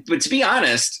few. But to be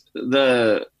honest,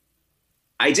 I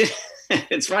did.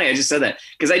 It's funny. I just said that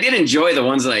because I did enjoy the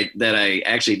ones that I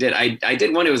actually did. I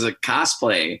did one. It was a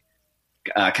cosplay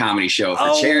comedy show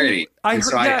for charity. I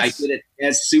did it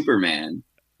as Superman,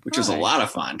 which was a lot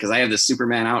of fun because I have the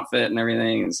Superman outfit and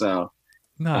everything. And so,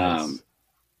 nice.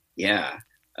 Yeah.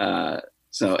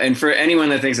 So, and for anyone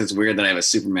that thinks it's weird that I have a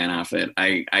Superman outfit,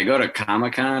 I go to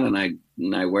Comic-Con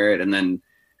and I wear it, and then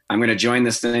I'm going to join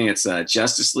this thing. It's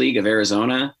Justice League of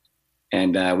Arizona.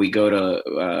 And we go to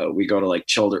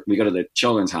the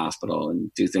children's hospital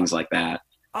and do things like that.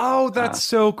 Oh, that's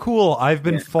so cool! I've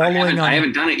been following. I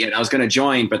haven't done it yet. I was going to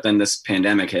join, but then this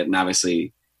pandemic hit, and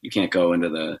obviously you can't go into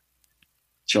the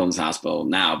Children's Hospital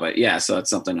now. But yeah, so that's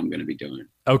something I'm going to be doing.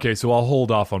 Okay, so I'll hold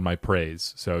off on my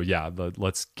praise. So yeah,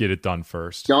 let's get it done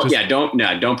first.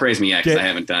 Don't praise me yet because I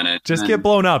haven't done it. Just get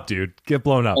blown up, dude. Get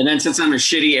blown up. And then since I'm a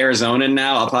shitty Arizonan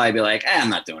now, I'll probably be like, I'm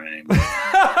not doing it anymore.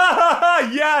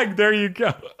 Yeah, there you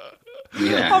go.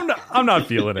 Yeah. I'm not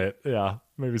feeling it. Yeah,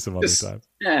 maybe some other time.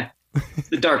 Yeah,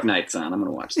 The Dark Knight's on. I'm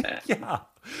gonna watch that. Yeah.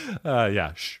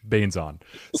 Bane's on.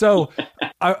 So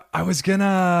I was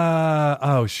gonna.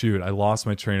 Oh shoot, I lost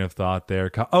my train of thought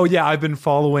there. Oh yeah, I've been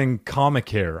following Comic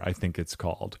Hair, I think it's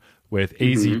called, with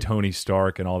AZ Tony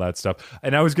Stark and all that stuff.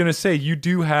 And I was gonna say you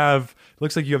do have.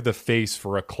 Looks like you have the face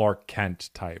for a Clark Kent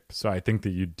type. So I think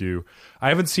that you do. I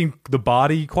haven't seen the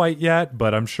body quite yet,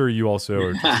 but I'm sure you also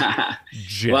are.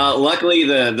 Well, luckily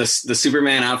the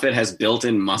Superman outfit has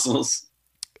built-in muscles.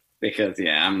 Because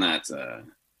I'm not.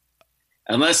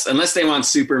 Unless they want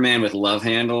Superman with love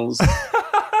handles.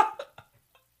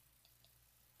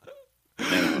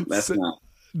 That's not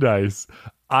nice.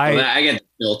 I get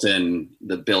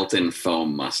the built-in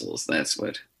foam muscles. That's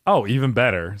what. Oh, even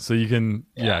better. So you can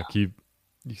keep.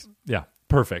 Yeah,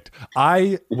 perfect.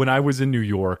 When I was in New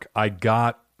York, I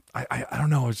got. I don't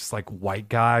know. I was just like white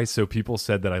guy, so people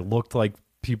said that I looked like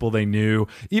people they knew,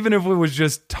 even if it was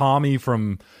just Tommy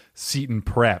from Seton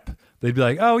Prep. They'd be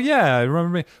like, "Oh yeah, I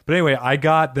remember me." But anyway, I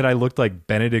got that I looked like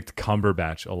Benedict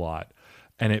Cumberbatch a lot,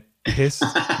 and it pissed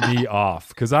me off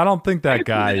because I don't think that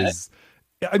guy is.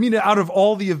 I mean, out of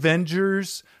all the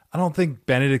Avengers, I don't think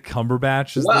Benedict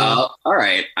Cumberbatch is. Well, all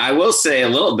right, I will say a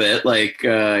little bit. Like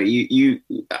you,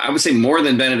 I would say more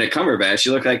than Benedict Cumberbatch.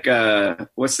 You look like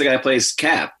what's the guy who plays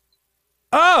Cap?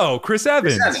 Oh, Chris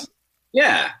Evans.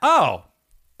 Yeah. Oh,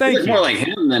 thank you. More like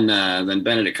him than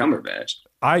Benedict Cumberbatch.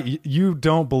 You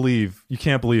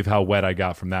can't believe how wet I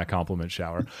got from that compliment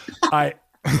shower. I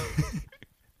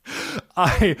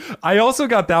also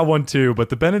got that one too, but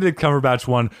the Benedict Cumberbatch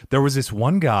one, there was this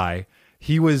one guy,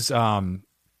 he was I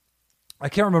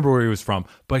can't remember where he was from,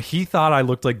 but he thought I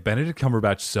looked like Benedict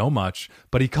Cumberbatch so much,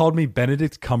 but he called me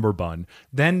Benedict Cumberbun.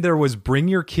 Then there was Bring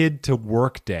Your Kid to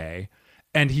Work Day.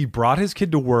 And he brought his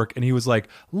kid to work and he was like,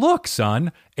 "Look,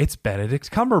 son, it's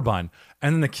Benedict Cumberbun."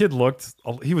 And then the kid looked,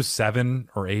 he was 7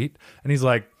 or 8. And he's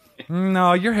like,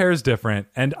 "No, your hair is different."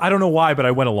 And I don't know why, but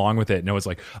I went along with it. And it was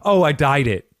like, "Oh, I dyed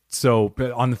it. So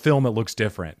on the film, it looks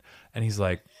different." And he's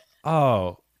like,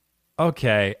 "Oh,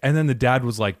 okay." And then the dad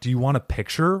was like, "Do you want a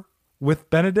picture with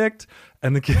Benedict?"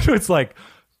 And the kid was like,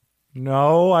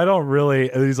 "No, I don't really."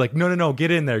 And he's like, no,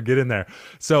 get in there.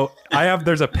 So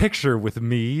there's a picture with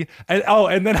me.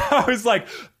 And then I was like,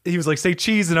 he was like, "Say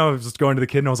cheese." And I was just going to the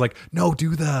kid and I was like, "No,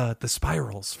 do the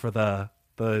spirals for the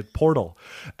portal."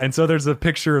 And so there's a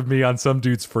picture of me on some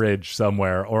dude's fridge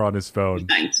somewhere or on his phone.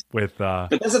 Nice. But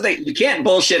that's the thing. You can't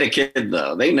bullshit a kid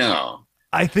though. They know.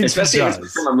 I think especially if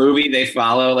it's from a movie they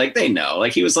follow, like they know.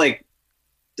 Like he was like,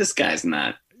 this guy's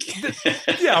not.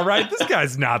 Yeah, right. This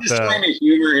guy's not just trying to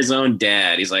humor his own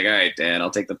dad. He's like, "All right, Dad,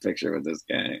 I'll take the picture with this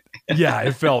guy." Yeah,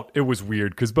 it was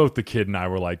weird because both the kid and I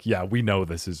were like, "Yeah, we know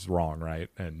this is wrong, right?"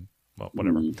 And well,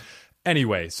 whatever.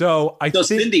 Anyway, so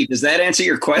Cindy, does that answer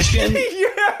your question?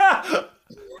 Yeah.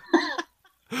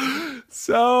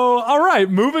 So, all right,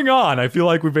 moving on. I feel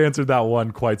like we've answered that one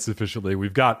quite sufficiently.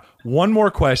 We've got one more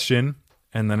question.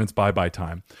 And then it's bye-bye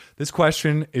time. This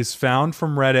question is found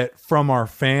from Reddit from our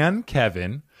fan,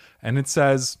 Kevin. And it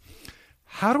says,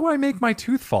 "How do I make my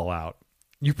tooth fall out?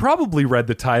 You probably read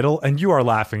the title and you are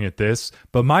laughing at this,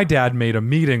 but my dad made a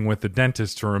meeting with the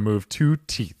dentist to remove 2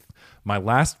 teeth. My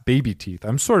last baby teeth.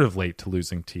 I'm sort of late to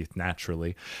losing teeth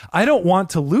naturally. I don't want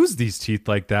to lose these teeth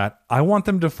like that. I want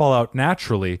them to fall out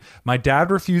naturally. My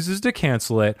dad refuses to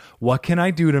cancel it. What can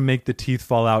I do to make the teeth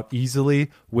fall out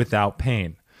easily without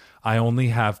pain? I only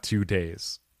have 2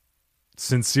 days.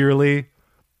 Sincerely,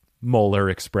 Molar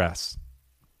Express."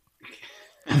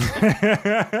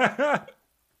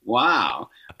 Wow.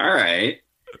 All right.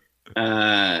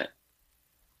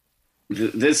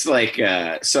 This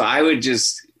so I would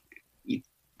just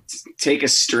take a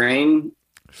string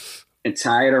and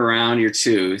tie it around your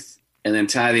tooth and then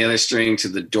tie the other string to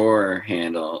the door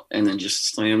handle and then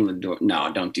just slam the door.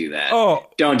 No, don't do that. Oh,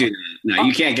 don't do that. No,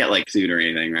 you can't get like sued or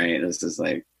anything, right? This is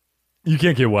like, you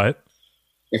can't get what?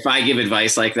 If I give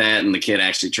advice like that and the kid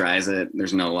actually tries it,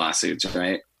 there's no lawsuits,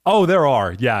 right? Oh, there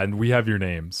are. Yeah, and we have your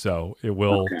name, so it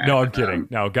will. Okay. No, I'm kidding.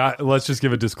 No, let's just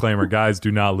give a disclaimer. Guys,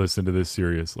 do not listen to this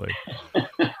seriously.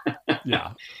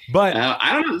 Yeah. But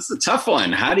I don't know. This is a tough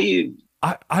one. How do you...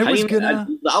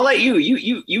 I'll let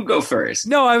you go first.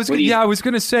 No, I was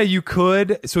going to say you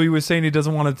could. So he was saying he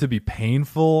doesn't want it to be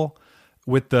painful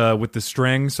with the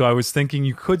string. So I was thinking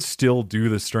you could still do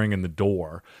the string in the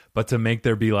door, but to make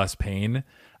there be less pain,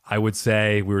 I would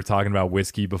say we were talking about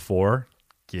whiskey before.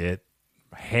 Get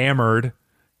hammered.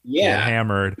 Yeah. Get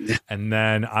hammered. And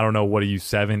then, I don't know, what are you,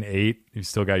 7, 8? You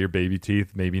still got your baby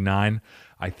teeth, maybe 9.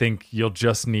 I think you'll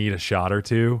just need a shot or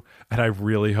two. And I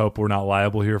really hope we're not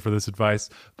liable here for this advice,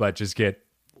 but just get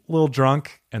a little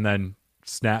drunk and then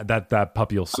snap that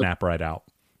puppy will snap right out.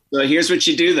 So here's what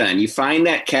you do then. You find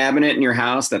that cabinet in your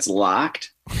house that's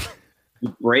locked.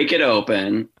 You break it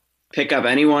open, pick up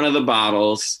any one of the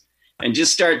bottles, and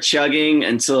just start chugging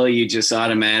until you just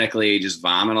automatically just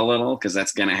vomit a little, because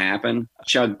that's going to happen.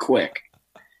 Chug quick.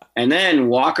 And then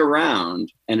walk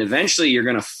around, and eventually you're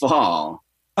going to fall.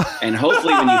 And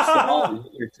hopefully when you fall and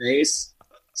hit your face,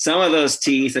 some of those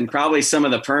teeth and probably some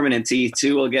of the permanent teeth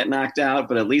too will get knocked out,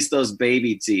 but at least those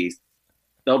baby teeth,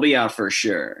 they'll be out for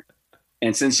sure.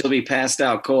 And since you'll be passed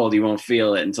out cold, you won't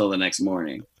feel it until the next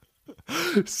morning.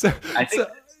 I think that's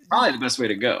probably the best way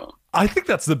to go. I think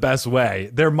that's the best way.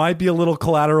 There might be a little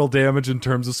collateral damage in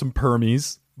terms of some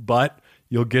permies, but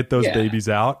you'll get those babies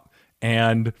out.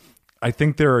 And I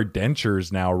think there are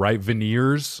dentures now, right?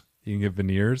 Veneers. You can get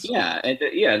veneers. Yeah. And,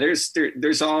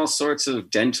 there's all sorts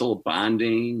of dental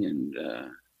bonding and,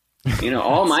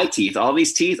 all my teeth, all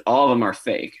these teeth, all of them are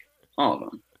fake. All of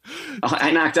them.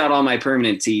 I knocked out all my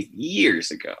permanent teeth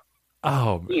years ago.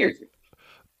 Oh, years ago.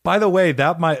 By the way,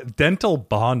 dental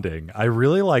bonding, I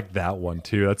really like that one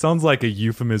too. That sounds like a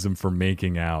euphemism for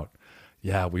making out.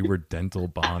 Yeah, we were dental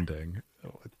bonding.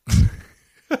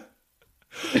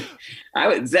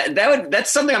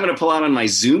 That's something I'm going to pull out on my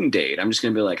Zoom date. I'm just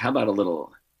going to be like, how about a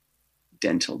little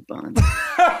dental bond?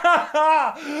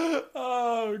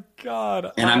 Oh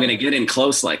God! And I'm going to get in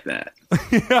close like that.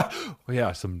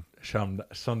 Yeah, some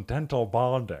dental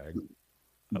bonding.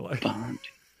 I like bond.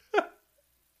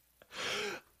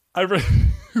 I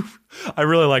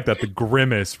really like that. The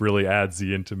grimace really adds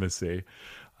the intimacy.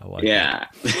 I like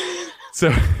that.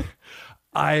 So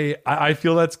I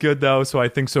feel that's good though. So I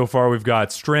think so far we've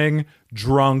got string,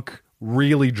 drunk,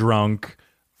 really drunk,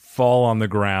 fall on the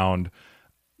ground.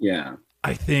 Yeah.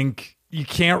 I think you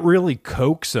can't really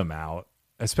coax them out,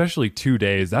 especially 2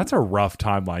 days. That's a rough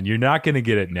timeline. You're not going to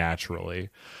get it naturally.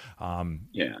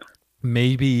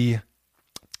 Maybe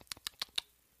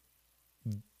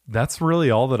that's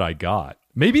really all that I got.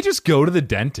 Maybe just go to the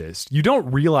dentist. You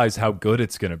don't realize how good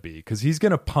it's going to be because he's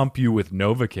going to pump you with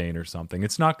Novocaine or something.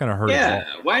 It's not going to hurt. Yeah,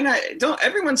 why not?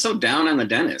 Everyone's so down on the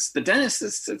dentist. The dentist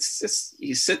it's just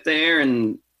you sit there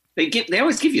and they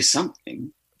always give you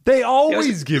something. They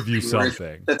always give you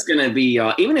something that's going to be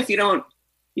even if you don't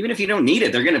need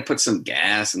it, they're going to put some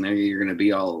gas and then you're going to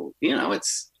be all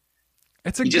it's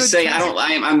a you just say test.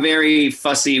 I'm very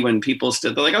fussy when people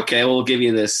they're like, okay, we'll give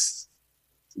you this.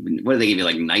 What do they give you,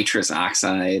 like nitrous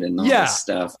oxide and all this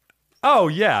stuff? Oh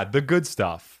yeah, the good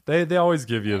stuff. They always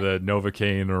give you the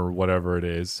Novocaine or whatever it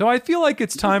is. So I feel like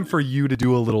it's time for you to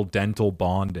do a little dental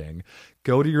bonding.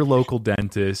 Go to your local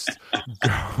dentist.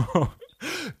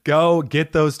 Go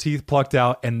get those teeth plucked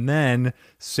out and then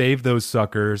save those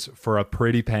suckers for a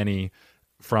pretty penny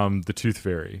from the Tooth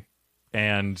Fairy.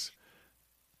 And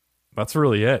that's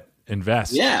really it.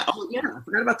 Invest. Yeah. Oh, yeah. I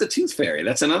forgot about the Tooth Fairy.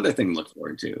 That's another thing to look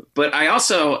forward to. But I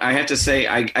have to say,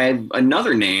 I have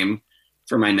another name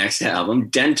for my next album,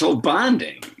 Dental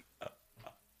Bonding.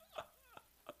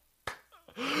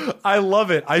 I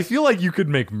love it. I feel like you could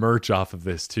make merch off of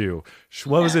this too.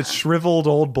 What was it? Shriveled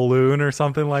Old Balloon or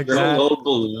something like that? Shriveled Old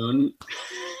Balloon.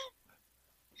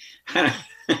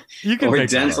 You can make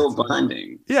dental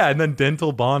bonding. Yeah, and then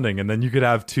dental bonding, and then you could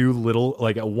have two little,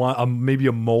 like maybe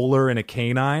a molar and a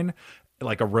canine,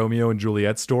 like a Romeo and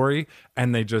Juliet story,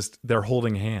 and they're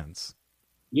holding hands.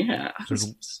 Yeah,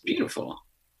 it's beautiful.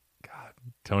 God,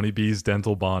 Tony B's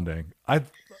dental bonding. I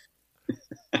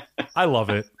love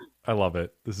it. I love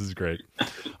it. This is great.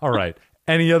 All right.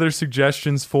 Any other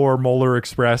suggestions for Molar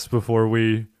Express before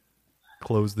we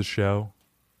close the show?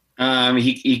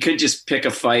 He could just pick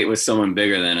a fight with someone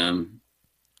bigger than him.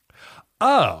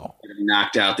 Oh.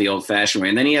 Knocked out the old-fashioned way.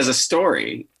 And then he has a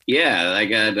story. Yeah, I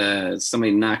got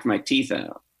somebody knocked my teeth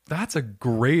out. That's a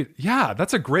great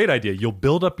idea. You'll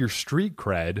build up your street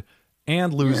cred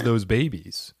and lose those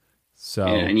babies. So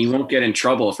and you won't get in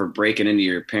trouble for breaking into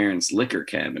your parents' liquor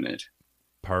cabinet.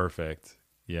 Perfect.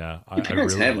 Yeah. Do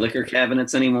parents have liquor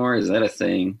cabinets anymore? Is that a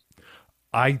thing?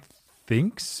 I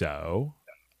think so.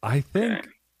 I think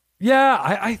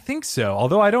so.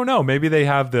 Although I don't know. Maybe they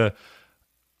have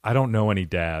I don't know any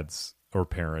dads or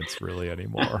parents really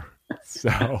anymore.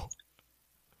 So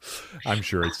I'm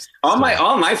sure it's all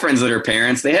my friends that are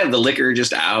parents, they have the liquor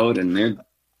just out and they're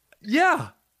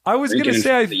I was gonna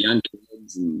say the young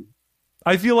kids and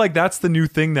I feel like that's the new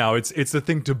thing now. It's the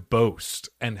thing to boast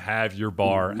and have your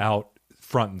bar out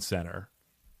front and center.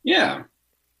 Yeah.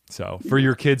 So for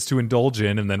your kids to indulge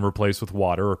in and then replace with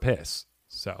water or piss.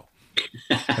 So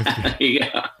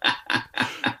Yeah.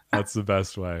 that's the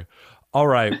best way. All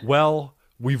right. Well,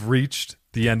 we've reached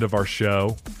the end of our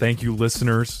show. Thank you,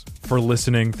 listeners, for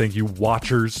listening. Thank you,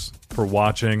 watchers, for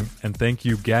watching. And thank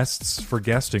you, guests, for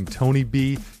guesting. Tony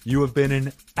B, you have been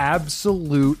an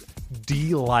absolute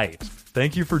delight.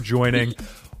 Thank you for joining.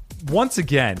 Once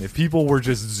again, if people were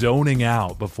just zoning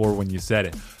out before when you said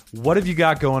it, what have you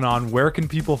got going on? Where can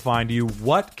people find you?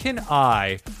 What can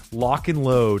I lock and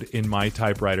load in my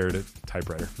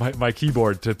my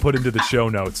keyboard to put into the show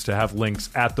notes to have links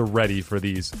at the ready for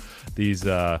these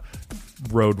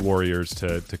road warriors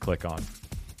to click on?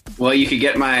 Well, you could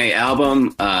get my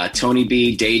album, Tony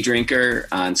B. Day Drinker,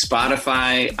 on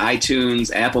Spotify,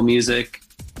 iTunes, Apple Music,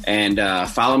 and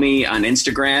follow me on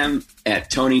Instagram at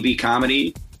Tony B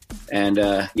Comedy. And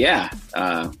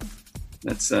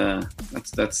that's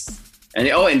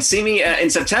and see me in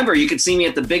September. You could see me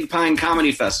at the Big Pine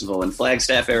Comedy Festival in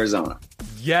Flagstaff, Arizona.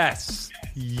 Yes.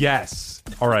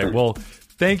 All right. Well,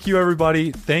 thank you,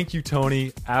 everybody. Thank you,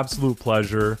 Tony. Absolute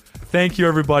pleasure. Thank you,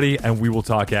 everybody. And we will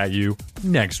talk at you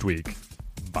next week.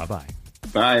 Bye-bye.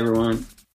 Bye, everyone.